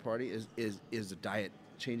outside party, is the diet,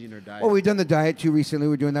 changing their diet. Well, we've done the diet too recently.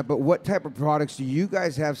 We're doing that. But what type of products do you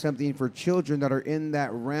guys have something for children that are in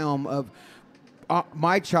that realm of?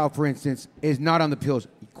 My child, for instance, is not on the pills,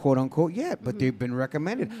 quote unquote, yet, but they've been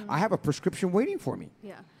recommended. I have a prescription waiting for me.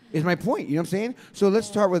 Yeah. Is my point. You know what I'm saying? So let's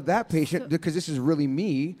start with that patient, because this is really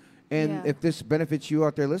me. And Yeah. if this benefits you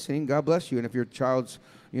out there listening, God bless you. And if your child's,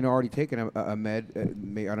 already taken a med,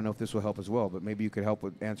 I don't know if this will help as well, but maybe you could help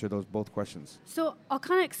with answer those both questions. So I'll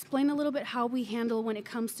kind of explain a little bit how we handle when it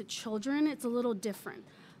comes to children. It's a little different.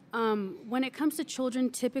 When it comes to children,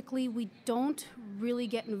 typically we don't really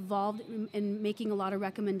get involved in making a lot of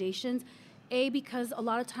recommendations. Because a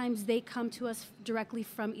lot of times they come to us directly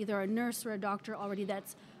from either a nurse or a doctor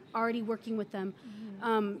that's already working with them.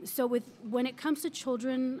 So when it comes to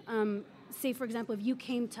children, say for example, if you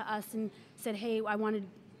came to us and said, "Hey,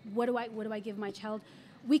 what do I give my child?"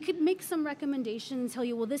 We could make some recommendations, tell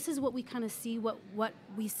you, well, this is what we kind of see, what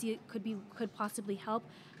we see could possibly help.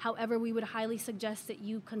 However, we would highly suggest that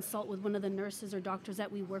you consult with one of the nurses or doctors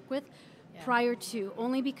that we work with prior to,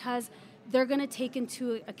 only because they're going to take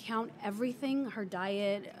into account everything, her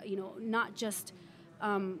diet, not just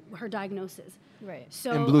her diagnosis. Right.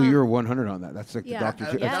 So, And Blue, you're 100 on that. That's like the doctor.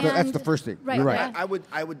 Yeah. That's the first thing. Right, You're right. yeah. I would.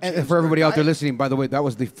 And change for everybody their out there diet. listening, by the way, that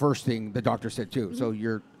was the first thing the doctor said too. So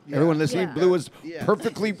everyone listening, Yeah. Blue was Yeah.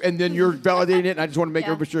 perfectly, and then you're validating it. And I just want to make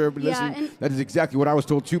Yeah. sure everybody Yeah, listening, and- that is exactly what I was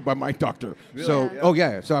told too by my doctor. So,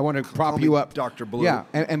 Yeah. so I want to prop me you up, Dr. Blue. Yeah,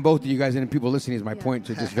 and both of you guys and people listening is my Yeah. point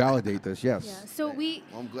to just validate this. Yes. Yeah. So Well,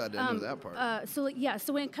 I'm glad I know that part.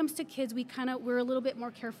 So when it comes to kids, we're a little bit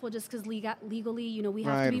more careful just because legally, we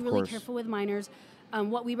have Right, to be of really course. careful with minors,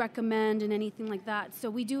 what we recommend and anything like that. So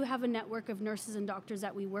we do have a network of nurses and doctors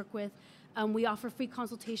that we work with. We offer free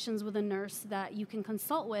consultations with a nurse that you can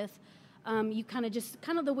consult with. You kind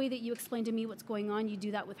of the way that you explain to me what's going on, you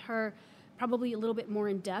do that with her. probably a little bit more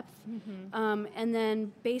in depth. And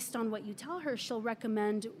then based on what you tell her, she'll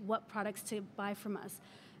recommend what products to buy from us.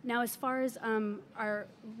 Now, as far as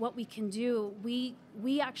what we can do, we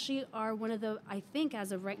actually are one of the, I think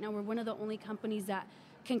as of right now, we're one of the only companies that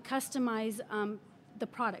can customize the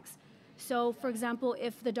products. So, for example,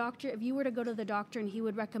 if you were to go to the doctor and he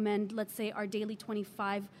would recommend, let's say, our Daily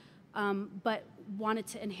 25, but wanted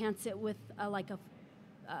to enhance it with like a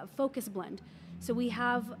focus blend. So we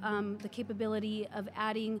have the capability of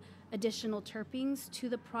adding additional terpenes to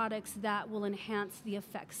the products that will enhance the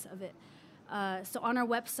effects of it. So on our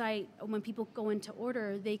website, when people go in to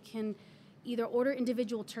order, they can either order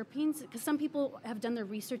individual terpenes, because some people have done their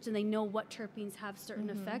research and they know what terpenes have certain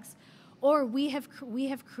effects, or we have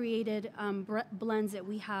created blends that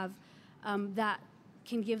we have that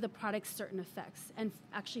can give the products certain effects, and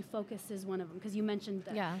actually focus is one of them, because you mentioned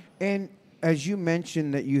that. Yeah. And as you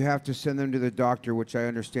mentioned that you have to send them to the doctor, which I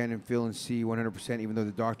understand and feel and see 100%, even though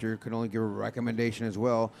the doctor can only give a recommendation as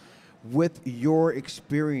well. With your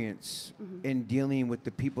experience in dealing with the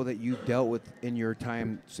people that you dealt with in your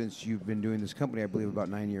time since you've been doing this company, I believe about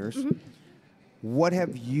 9 years, what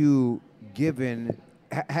have you given?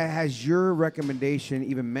 Has your recommendation,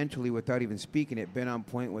 even mentally, without even speaking it, been on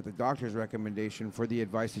point with the doctor's recommendation for the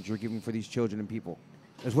advice that you're giving for these children and people?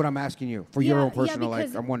 Is what I'm asking you for your own personal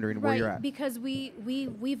life. I'm wondering where you're at. Because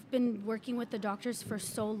we've been working with the doctors for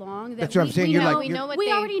so long that that's what I'm saying. We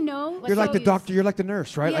already know. You're like the doctor. You're like the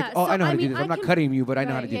nurse, right? Yeah, like, oh, so I know how to do this. I'm not cutting you, but I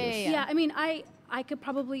know how to do this. Yeah, I mean, I could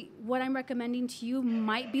probably, what I'm recommending to you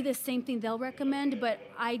might be the same thing they'll recommend, but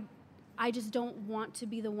I just don't want to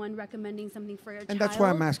be the one recommending something for your child. And that's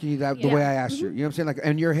why I'm asking you that the way I asked you. You know what I'm saying? Like,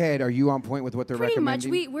 in your head, are you on point with what they're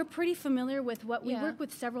recommending? Pretty much. We're pretty familiar with what we work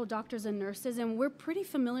with several doctors and nurses, and we're pretty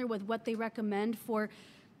familiar with what they recommend for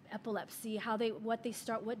epilepsy, what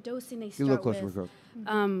dosing they start with. You look closer,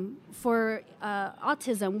 for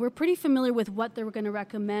autism, we're pretty familiar with what they're going to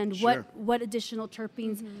recommend, what additional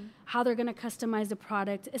terpenes, how they're going to customize the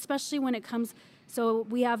product, especially when it comes. So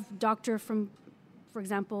we have for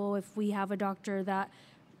example, if we have a doctor that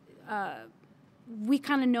we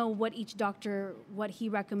kind of know what he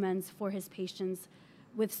recommends for his patients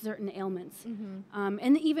with certain ailments.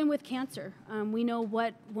 And even with cancer, we know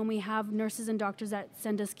when we have nurses and doctors that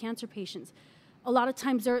send us cancer patients, a lot of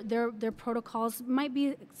times their protocols might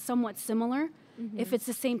be somewhat similar if it's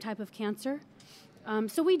the same type of cancer.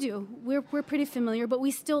 So we're pretty familiar, but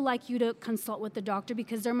we still like you to consult with the doctor,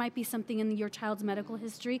 because there might be something in your child's medical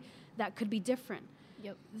history that could be different.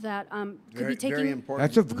 Yep. That could be taken. Very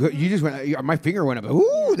important. That's a good. You just went. My finger went up.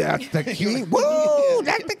 Ooh, that's the key. Woo,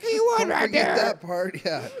 that's the key one right there. That part,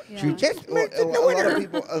 yeah. You just mentioned the a lot winner. of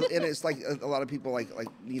people, and it's like a lot of people like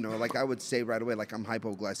like I would say right away, like I'm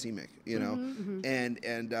hypoglycemic,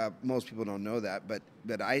 and most people don't know that, but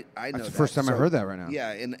I know That's that. the first time I heard that right now.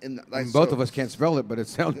 Yeah, and I mean, both of us can't spell it, but it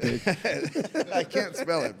sounds big. I can't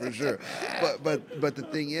spell it for sure, but the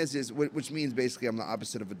thing is which means basically I'm the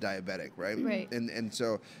opposite of a diabetic, right? Right. And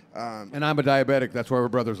so. And I'm a diabetic. That's why we're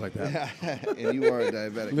brothers like that. And you are a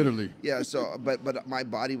diabetic. Literally. Yeah. So, but my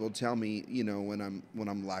body will tell me, when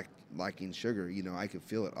I'm lacking sugar, I can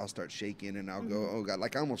feel it. I'll start shaking, and I'll go, oh God,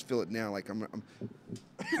 like I almost feel it now. Like I'm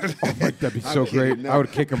Oh, that'd be so great. No. I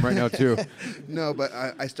would kick him right now too. No, but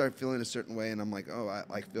I start feeling a certain way, and I'm like, oh,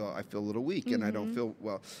 I feel a little weak, and I don't feel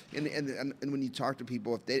well. And when you talk to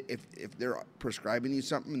people, if they're prescribing you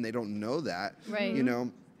something and they don't know that, right.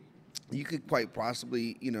 You could quite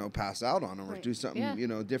possibly, pass out on them or do something,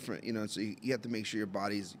 Yeah. different, so you have to make sure your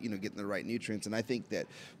body's, getting the right nutrients. And I think that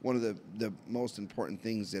one of the most important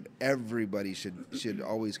things that everybody should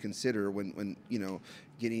always consider when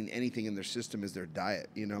getting anything in their system is their diet,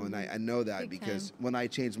 and I know that Big because time. when I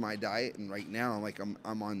change my diet, and right now, like I'm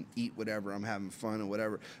on eat whatever, I'm having fun and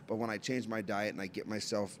whatever, but when I change my diet and I get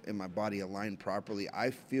myself and my body aligned properly,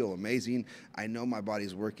 I feel amazing. I know my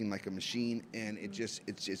body's working like a machine, and it just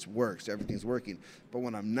works. Everything's working. But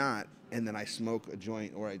when I'm not, and then I smoke a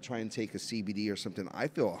joint or I try and take a CBD or something, I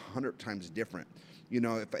feel 100 times different.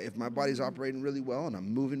 If my body's operating really well and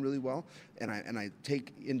I'm moving really well, and I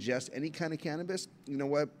ingest any kind of cannabis, you know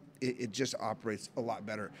what? It just operates a lot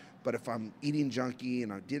better. But if I'm eating junky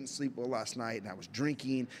and I didn't sleep well last night and I was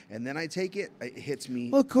drinking and then I take it, it hits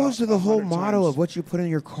me. Well, it goes to the whole 100 motto times. of what you put in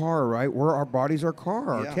your car, right? Where our bodies are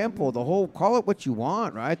car, our Yeah. temple, the whole, call it what you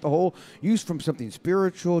want, right? The whole use from something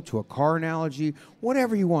spiritual to a car analogy,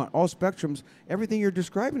 whatever you want, all spectrums. Everything you're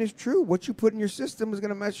describing is true. What you put in your system is going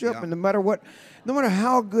to mess you up. Yeah. And no matter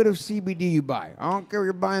how good of CBD you buy, I don't care if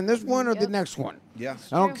you're buying this one or the next one. Yeah.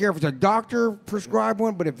 I don't care if it's a doctor prescribed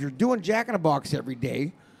one, but if you're doing Jack in the Box every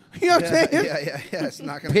day, You know what I'm saying? Yeah. It's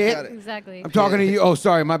not going to Pit. cut it. Exactly. I'm talking to you. Oh,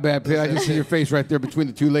 sorry, my bad, Pit. I just see your face right there between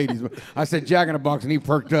the two ladies. I said Jack in the Box, and he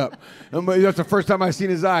perked up. That's the first time I've seen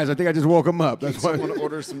his eyes. I think I just woke him up. That's why. Someone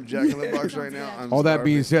order some Jack in the Box right now. I'm All that starving.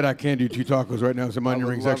 being said, I can do 2 tacos right now. Some onion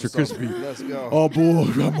would rings, love extra some. crispy. Let's go. Oh, boy.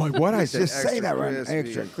 I'm like, what? I said just say extra that right now. crispy.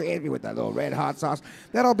 Extra crispy with that little red hot sauce.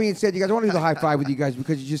 That all being said, you guys, I want to do the high five with you guys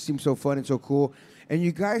because you just seem so fun and so cool. And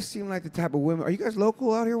you guys seem like the type of women. Are you guys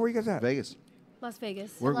local out here? Where are you guys at? Vegas. Las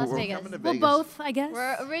Vegas. Las we're Vegas. coming to Well, Vegas. both, I guess.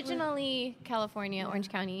 We're originally California, Orange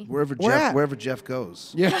County. Wherever Where at? Jeff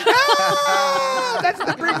goes. Yeah. That's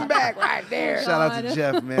the bring back right there. Shout out to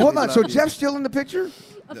Jeff, man. Hold We on. love So you. Jeff's still in the picture?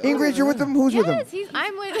 Ingrid, you're with him? Who's with him? Yes,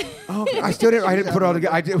 I'm with. Oh, I still didn't. I didn't put it all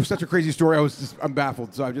together. It was such a crazy story. I'm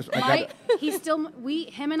baffled. So I got. He's still,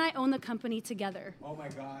 him and I own the company together. Oh my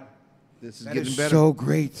God. This is That getting is better. so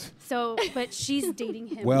great. So, but she's dating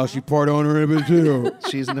him. Well, now. she part owner of it too.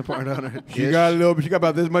 She's in the part owner. She got a little, but she got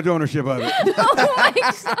about this much ownership of it.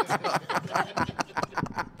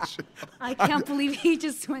 I can't believe he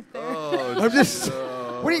just went there. I'm just.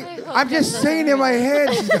 I'm just saying in my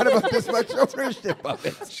head, she's got about this much ownership of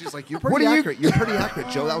it. She's like, you're What pretty do you- accurate. You're pretty accurate,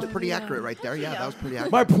 Joe. That was pretty accurate right there. Yeah, that was pretty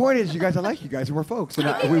accurate. My point is, you guys, I like you guys, and we're folks,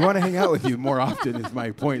 and we want to hang out with you more often. Is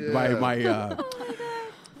my point. My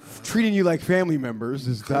treating you like family members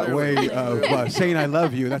is that way of saying I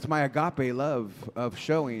love you. That's my agape love of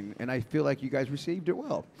showing, and I feel like you guys received it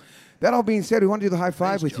well. That all being said, we want to do the high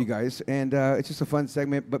five with you guys, and it's just a fun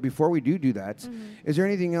segment. But before we do that, is there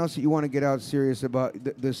anything else that you want to get out serious about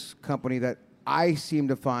this company that I seem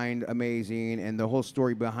to find amazing and the whole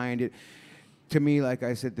story behind it? To me, like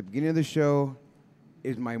I said at the beginning of the show,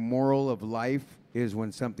 is my moral of life is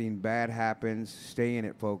when something bad happens, stay in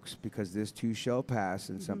it, folks, because this too shall pass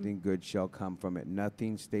and something good shall come from it.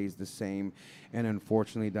 Nothing stays the same. And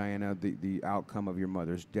unfortunately, Diana, the outcome of your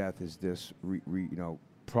mother's death is this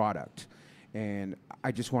product. And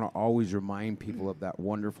I just want to always remind people of that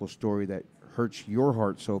wonderful story that hurts your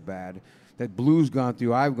heart so bad, that Blue's gone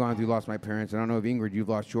through, I've gone through, lost my parents. I don't know if Ingrid, you've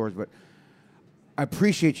lost yours, but I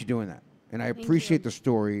appreciate you doing that. And I appreciate the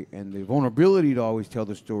story and the vulnerability to always tell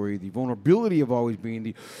the story, the vulnerability of always being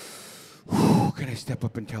the, can I step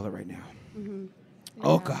up and tell it right now? Mm-hmm.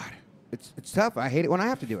 Oh, God. It's tough. I hate it when I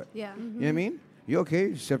have to do it. Yeah. You know what I mean? You okay?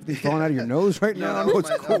 Is everything falling out of your nose right now? that No, was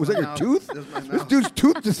it's my- cool. Was that that your was tooth? that was my This mouth. dude's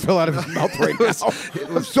tooth just fell out of his mouth right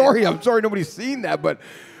now. I'm sorry. Nobody's seen that, but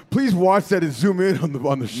please watch that and zoom in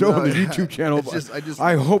on the show on the YouTube channel. it's just-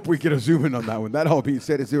 I hope we get a zoom in on that one. That all being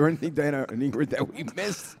said, is there anything, Diana and Ingrid, that we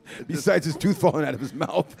missed besides his tooth falling out of his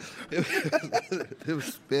mouth? It was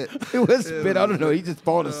spit. It was spit. I don't know. He's just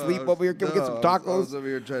falling asleep over here. Can we get some I was tacos? over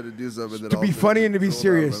here trying to do something. To be funny and to be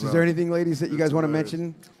serious, is there anything, ladies, that you guys want to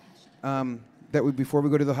mention before we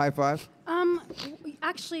go to the high five?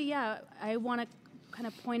 Actually, yeah, I want to kind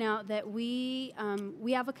of point out that we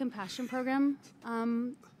have a compassion program.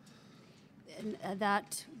 And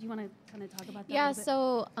that, do you want to kind of talk about that? a Yeah,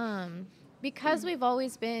 little bit? so because we've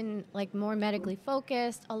always been like more medically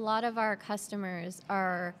focused, a lot of our customers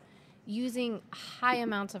are using high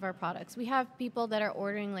amounts of our products. We have people that are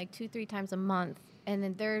ordering like 2-3 times a month, and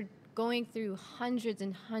then they're going through hundreds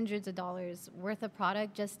and hundreds of dollars worth of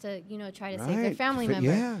product just to, try to save their Right. family member.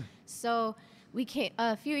 Yeah. So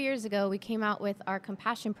a few years ago, we came out with our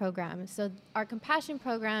compassion program. So our compassion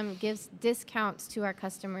program gives discounts to our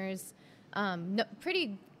customers,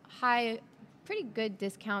 pretty good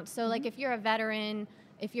discounts. So like if you're a veteran,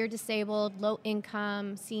 if you're disabled, low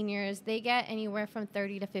income, seniors, they get anywhere from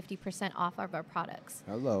 30 to 50% off of our products.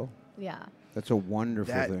 Hello. Yeah. That's a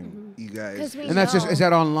wonderful That, thing. you guys. 'Cause we And that's just, know- is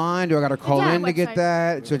that online? Do I got to call on in the to get website.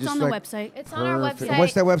 that? So It's just on the like, website. It's on our perfect. website.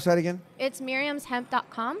 What's that website again? It's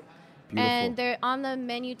miriamshemp.com. And they're on the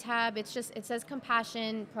menu tab. It says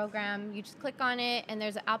compassion program. You just click on it, and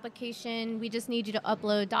there's an application. We just need you to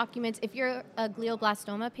upload documents. If you're a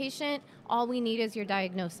glioblastoma patient, all we need is your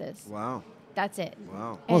diagnosis. Wow. That's it.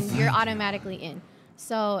 Wow. And you're automatically in.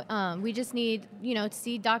 So we just need, to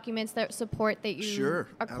see documents that support that you Sure, are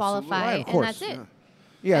absolutely. qualified, Right, of and course, that's it.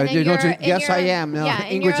 Yeah, And then they don't you're- say, and yes, I you're- am. No, yeah,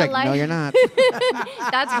 and Ingrid's you're like, like- no, you're not.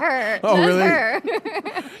 That's her. Oh, That's really?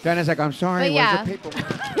 her. Diana's like, I'm sorry. But Where's yeah. the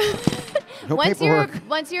paperwork? No once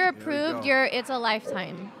paperwork. you're approved, it's a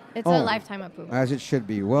lifetime. It's Oh, a lifetime approval. As it should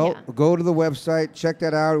be. Well, Yeah. go to the website, check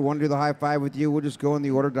that out. We want to do the high five with you. We'll just go in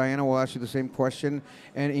the order. Diana will ask you the same question,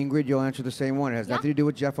 and Ingrid, you'll answer the same one. It has Yeah. nothing to do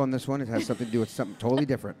with Jeff on this one. It has something to do with something totally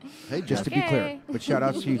different. Hey, just to be clear. Okay. But shout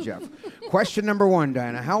out to you, Jeff. Question number 1,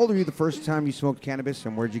 Diana. How old were you the first time you smoked cannabis,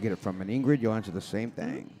 and where'd you get it from? And Ingrid, you'll answer the same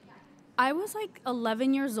thing. I was like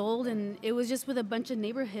 11 years old, and it was just with a bunch of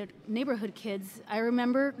neighborhood kids. I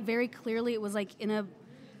remember very clearly it was like in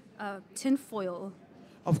a tin foil.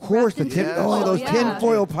 Of course, wrapped the in tin. tinfoil. Oh, those Yeah.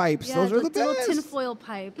 tinfoil pipes. Yeah, Those are the little best. tinfoil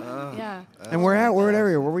pipe. Yeah. And where at? What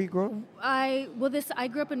area? Where were you growing? I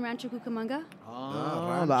grew up in Rancho Cucamonga.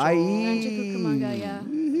 Oh, the Rancho IE. Cucamonga, yeah.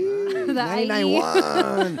 The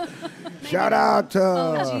 99.1. Shout out to.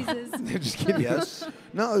 Oh, Jesus. Just kidding. Yes.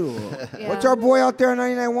 No. Yeah. What's our boy out there,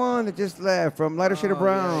 99.1 that just left from Lighter Shade of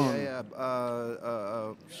Brown? Yeah.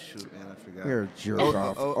 Shoot, man, I forgot. You're a jerk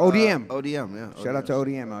off. ODM. ODM, yeah. Shout out to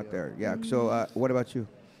ODM out there. Yeah. So, what about you?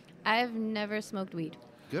 I've never smoked weed.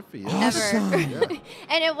 Good for you. Awesome. Ever.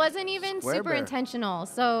 And it wasn't even Square super bear. intentional.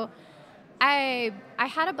 So I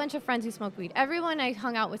had a bunch of friends who smoked weed. Everyone I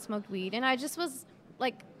hung out with smoked weed. And I just was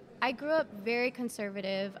like, I grew up very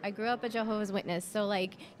conservative. I grew up a Jehovah's Witness. So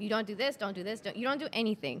like, you don't do this, you don't do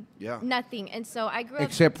anything. Yeah. Nothing. And so I grew up.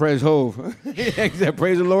 Except praise Hove. Except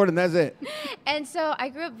praise the Lord, and that's it. And so I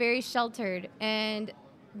grew up very sheltered. And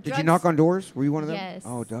Did you knock on doors? Were you one of them? Yes.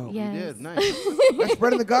 Oh, dope. Yes. You did, nice. That's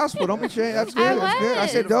spreading the gospel. Don't be ashamed. That's good. I That's good. I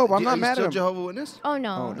was. said dope. I'm Are not you mad still at him. Jehovah's Witness? Oh,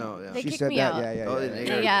 no. Oh, no, yeah. They She kicked said me that. out.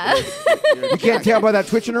 Yeah. Yeah. You can't tell by that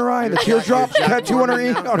twitch in her eye and the teardrop tattoo on her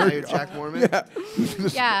ear. Now you're Jack Mormon? Yeah.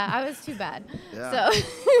 Yeah, I was too bad. Yeah. So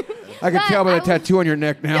I can But tell by I the was- tattoo on your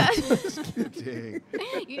neck now. Dang.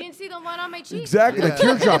 you didn't see the one on my cheek. Exactly. The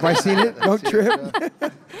teardrop. I seen it. Don't trip.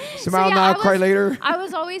 Smile yeah, now, I cry was- later. I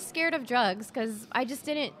was always scared of drugs because I just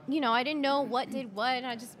didn't, I didn't know what did what. And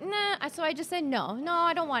I just, so I just said, no,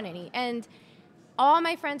 I don't want any. And all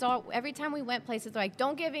my friends, every time we went places, they're like,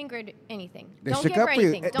 don't give Ingrid anything. They Don't stick give up her for you.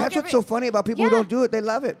 anything. Don't That's give what's her so funny about people who Yeah. don't do it. They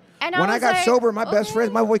love it. And I when I was got like, sober, my best okay.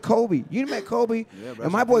 friend, my boy Kobe. You met Kobe, rest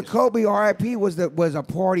and my in boy peace. Kobe, R.I.P. was a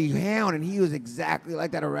party hound, and he was exactly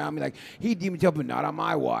like that around me. Like he'd even tell me, not on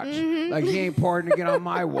my watch. Mm-hmm. Like he ain't partying again on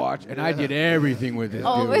my watch, and I did everything with this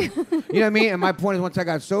Oh, dude. You know what I mean? And my point is, once I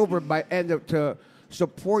got sober, by end up to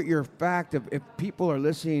support your fact of if people are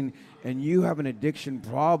listening and you have an addiction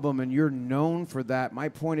problem and you're known for that, my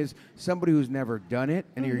point is somebody who's never done it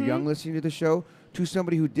and Mm-hmm. you're young listening to the show to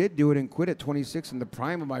somebody who did do it and quit at 26 in the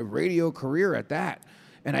prime of my radio career at that.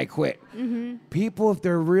 And I quit. People, if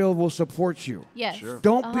they're real, will support you. Yes. Sure.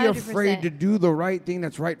 Don't be 100%. afraid to do the right thing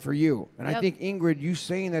that's right for you. And I Yep. think, Ingrid, you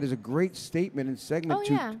saying that is a great statement and segment Oh,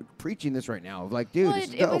 to yeah. preaching this right now. Of like, dude, Well, this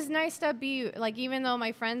is it dope. was nice to be, like, even though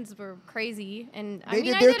my friends were crazy, and I They mean,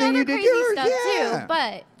 did I their did thing, other you did crazy yours, stuff yeah. too,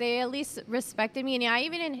 but they at least respected me, and I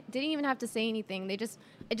didn't even have to say anything. It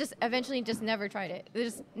just eventually just never tried it. It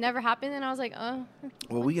just never happened, and I was like, oh.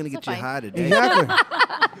 Well, we're going to So get you fine. high today. Exactly.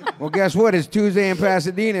 Well, guess what? It's Tuesday in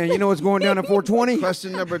Pasadena, and you know what's going down at 420?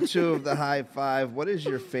 Question number 2 of the high five. What is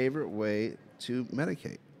your favorite way to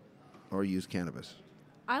medicate or use cannabis?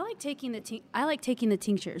 I like taking the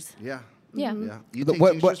tinctures. Yeah. Yeah. Yeah. You The- take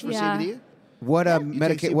what- tinctures for Yeah. CBD? What You take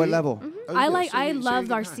medicate? What CBD? level? Oh, I good. like. So I you- so you love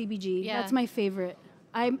get our high. CBG. Yeah. That's my favorite.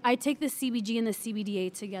 I take the CBG and the CBDA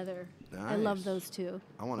together. I love Nice. those two.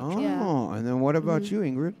 I want to Oh, try. Yeah. and then what about you,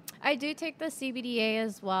 Ingrid? I do take the CBDA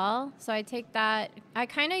as well. So I take that. I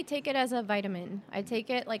kind of take it as a vitamin. I take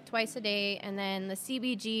it like twice a day. And then the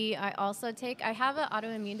CBG I also take. I have an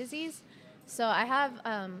autoimmune disease. So I have,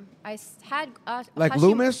 had Like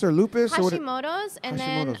Loomis or lupus? Or what Hashimoto's, and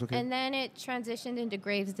Hashimoto's, okay. then it transitioned into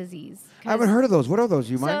Graves' disease. I haven't heard of those. What are those?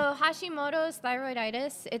 You mind? So Hashimoto's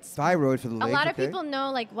thyroiditis, it's Thyroid for the a ladies. lot of okay. people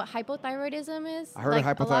know like what hypothyroidism is. I heard of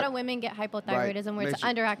like a lot hypothy- of women get hypothyroidism where it's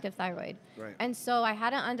Makes you- underactive thyroid. Right. And so I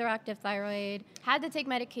had an underactive thyroid, had to take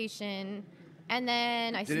medication, and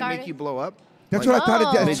then I Did it started. make you blow up? That's Like- what I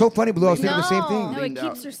thought. No. It's so funny, Blue. I was thinking the same No. thing. No, it Leaned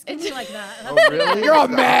keeps out. her skinny like that. Oh, really? You're all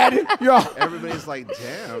mad. You're all. Everybody's like,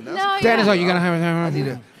 damn. That's No, Dan yeah. is like, you gotta have. I need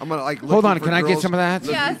to. I'm gonna like. Hold on, looking for can I get girls- some of that?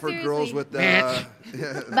 Looking Yeah, for girls seriously. with.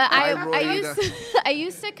 But I thyroid. used to, I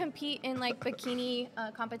used to compete in like bikini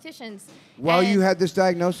competitions. While you And- had this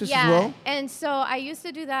diagnosis yeah, as well? and so I used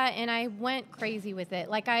to do that, and I went crazy with it.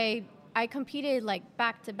 Like I competed like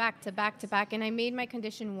back to back to back to back, and I made my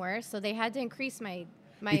condition worse. So they had to increase my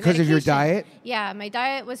Because of your medication. diet? Yeah, my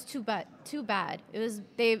diet was too bad. It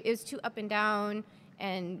was too up and down,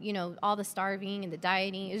 and all the starving and the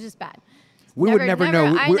dieting. It was just bad. We would never know.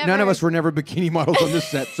 I None of never- us were never bikini models on this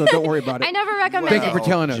set, so don't worry about it. I never recommend Thank it. you for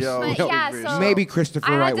telling us. Joe. But No, yeah, so maybe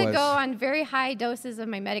Christopher I Wright had to was. go on very high doses of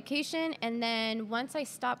my medication, and then once I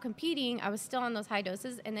stopped competing, I was still on those high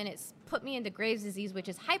doses, and then it put me into Graves' disease, which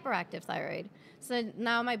is hyperactive thyroid. So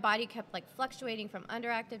now my body kept like fluctuating from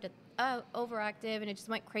underactive to overactive, and it just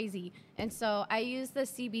went crazy. And so I used the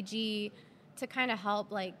CBG to kind of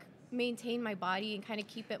help like maintain my body and kind of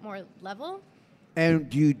keep it more level. And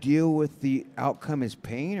do you deal with the outcome as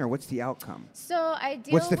pain, or what's the outcome? So I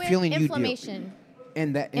deal What's the with feeling you deal? inflammation.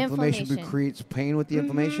 And that inflammation Inflammation. creates pain with the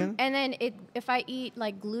inflammation? And then if I eat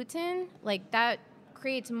like gluten, like that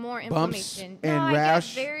creates more Bumps inflammation. and no,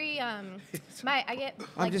 rash? I get very I get I'm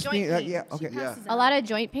like just joint being, pain. yeah, okay. A lot of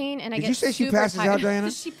joint pain, and I Did get you say she super passes tired. out,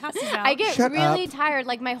 Diana? She passes out. I get Shut really up. tired,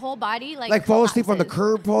 like my whole body, Like fall asleep on the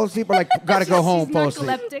collapses. curb, fall asleep, or like gotta go home, She's fall asleep.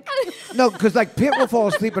 narcoleptic. No, because like Pitt will fall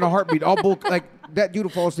asleep in a heartbeat. Like that dude will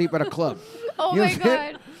fall asleep at a club. Oh You know my what I'm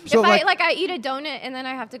saying? god! So, if like- I eat a donut and then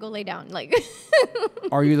I have to go lay down, like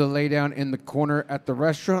Are you the lay down in the corner at the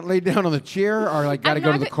restaurant, lay down on the chair, or like gotta I'm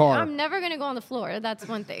go to not the go- car? I'm never gonna go on the floor. That's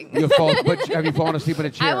one thing. But have you fallen asleep in a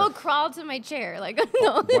chair? I will crawl to my chair, like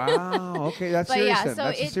no. Wow. Okay, that's But serious yeah, then. so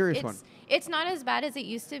That's a serious it's, one. It's not as bad as it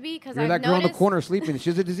used to be because You're I've that girl in the noticed- corner sleeping. She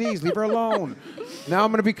has a disease. Leave her alone. Now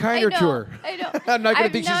I'm gonna be kinder to her. I know. I'm not gonna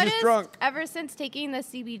I've think she's just noticed drunk. Ever since taking the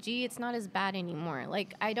CBG, it's not as bad anymore.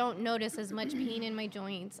 Like I don't notice as much pain in my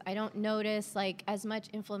joints. I don't notice like as much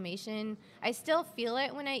inflammation. I still feel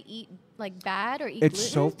it when I eat like bad or eat It's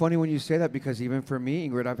gluten. so funny when you say that because even for me,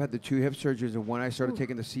 Ingrid, I've had the 2 hip surgeries, and when I started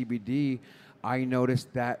taking the CBD, I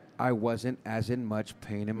noticed that I wasn't as in much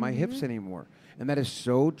pain in my hips anymore. And that is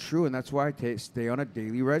so true, and that's why I stay on a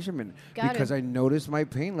daily regimen Got because it. I noticed my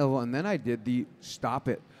pain level, and then I did the stop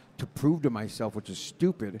it to prove to myself, which is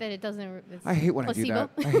stupid. that it doesn't. It's I hate when placebo.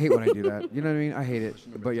 I do that. I hate when I do that. You know what I mean? I hate it.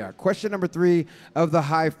 But yeah, question number 3 of the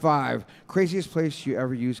high 5: craziest place you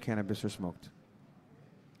ever used cannabis or smoked?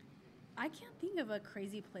 I can't think of a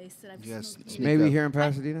crazy place that I've Yes, smoked. sneak Maybe up. here in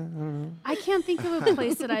Pasadena. I don't know. I can't think of a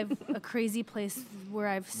place that a crazy place where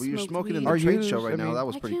I've Well, you're smoked smoking in weed. the Are trade you- show right I now. mean- That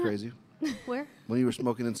was I pretty can't- crazy. Where? When you were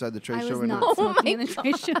smoking inside the trade I show was right not now. smoking in the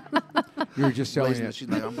trade show. You were just selling Blazing, it. she's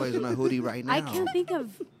like, I'm blazing a hoodie right now. I can't think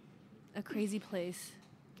of a crazy place.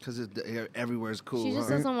 Because everywhere is cool. She just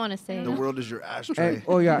huh? doesn't want to say it. The world is your ashtray. And,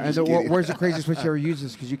 oh yeah, and Just kidding. where's the craziest place you ever used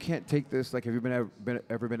this? Because you can't take this. Like, have you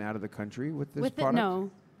ever been out of the country with this With it, product?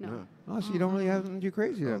 no. Oh, so you don't really have them too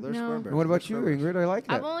crazy then. They're No. square bears. And what about They're you, square bears. Ingrid? I like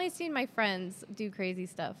that. I've only seen my friends do crazy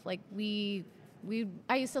stuff. Like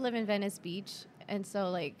I used to live in Venice Beach, and so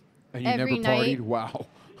like And you every never night. partied? Wow.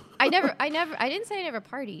 I didn't say I never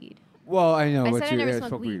partied. Well, I know. I but said I you never yeah, smoked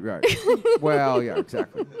smoke weed. Right. Well, yeah,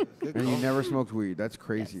 exactly. And you never smoked weed. That's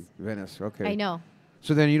crazy. Yes. Venice. Okay. I know.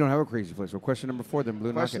 So then you don't have a crazy place. So question number 4 then,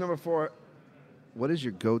 Blue. Question knock number 4. What is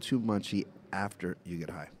your go-to munchie after you get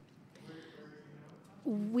high?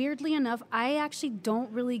 Weirdly enough, I actually don't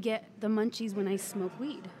really get the munchies when I smoke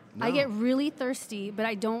weed. I No. get really thirsty, but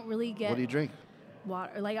I don't really get What do you drink?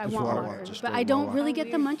 water. Like I Just want water. water, Just but straight I don't water. really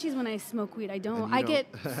get the munchies when I smoke weed. I don't. And you I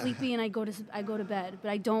get don't- sleepy and I go to bed, but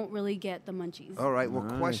I don't really get the munchies. All right. Well,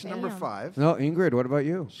 Nice. question number Damn. 5. it. No, Ingrid. What about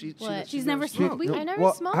you? What? She's never She- smoked weed. I never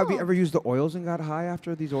well, smoked. Have you ever used the oils and got high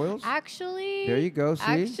after these oils? Actually. There you go. See.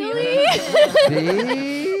 Actually.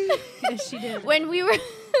 See? Yes, she did. when we were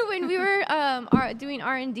doing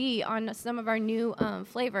R&D on some of our new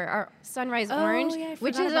flavor, our Sunrise Oh, Orange, yeah, I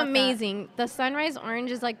which forgot is about that. amazing. The Sunrise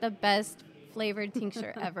Orange is like the best flavored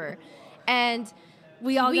tincture ever, and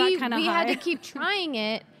We all got kind of we high. had to keep trying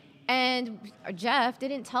it. And Jeff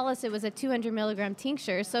didn't tell us it was a 200 milligram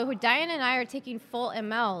tincture. So Diane and I are taking full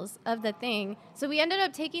mLs of the thing. So we ended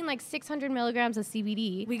up taking like 600 milligrams of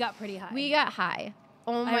CBD. We got pretty high. We got high.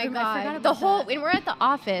 Oh my I forgot god! about The whole that. and we're at the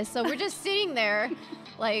office, so we're just sitting there,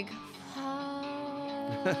 like.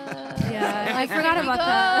 Yeah, I forgot Here we about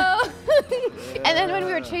that. go. And then when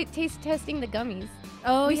we were taste testing the gummies,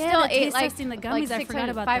 Oh we yeah, still the ate taste like testing the like gummies. I forgot 600,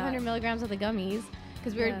 about 500 that. milligrams of the gummies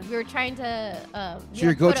because we were Yeah. we were trying to. So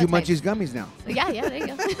your go-to munchies gummies now. Yeah, there you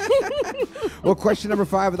go. Well, question number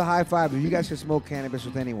 5 of the high 5. If you guys could smoke cannabis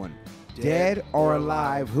with anyone, dead or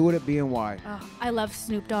alive, who would it be and why? Oh, I love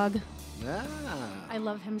Snoop Dogg. Ah. I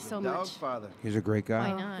love him so Dog much. father. He's a great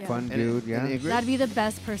guy. Why not? Fun And- dude, and yeah. Ingrid? That'd be the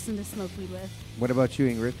best person to smoke weed with. What about you,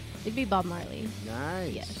 Ingrid? It'd be Bob Marley.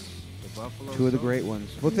 Nice. Yes. The Buffalo 2 of the Soul. great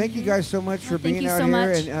ones. Well, thank you guys so much for thank being you out so here,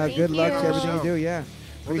 much. and Thank good luck to you. everything you do. Yeah,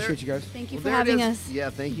 Well, appreciate you guys. Thank you Well, for there it having is. us. Yeah,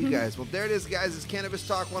 thank you guys. Well, there it is, guys. It's Cannabis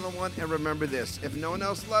Talk 101. And remember this, if no one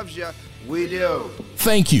else loves you, we do.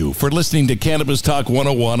 Thank you for listening to Cannabis Talk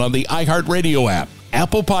 101 on the iHeartRadio app,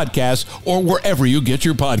 Apple Podcasts, or wherever you get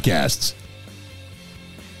your podcasts.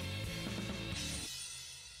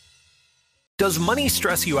 Does money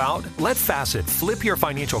stress you out? Let Facet flip your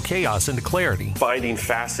financial chaos into clarity. Finding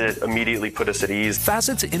Facet immediately put us at ease.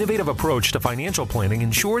 Facet's innovative approach to financial planning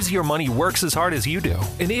ensures your money works as hard as you do,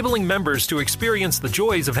 enabling members to experience the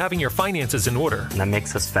joys of having your finances in order. And that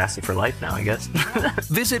makes us Facet for life now, I guess.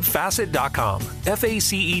 Visit Facet.com,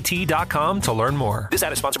 FACET.com to learn more. This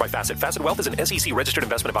ad is sponsored by Facet. Facet Wealth is an SEC registered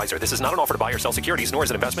investment advisor. This is not an offer to buy or sell securities, nor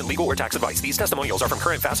is it investment, legal, or tax advice. These testimonials are from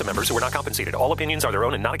current Facet members who are not compensated. All opinions are their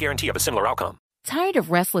own and not a guarantee of a similar outcome. Tired of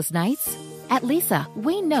restless nights? At Lisa,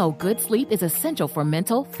 we know good sleep is essential for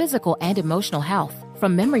mental, physical, and emotional health.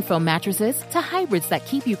 From memory foam mattresses to hybrids that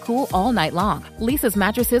keep you cool all night long, Lisa's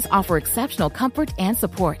mattresses offer exceptional comfort and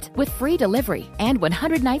support with free delivery and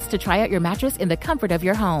 100 nights to try out your mattress in the comfort of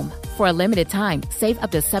your home. For a limited time, save up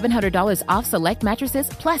to $700 off select mattresses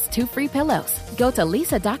plus 2 free pillows. Go to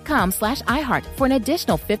lisa.com/iHeart for an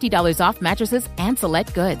additional $50 off mattresses and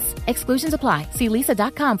select goods. Exclusions apply. See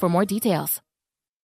lisa.com for more details.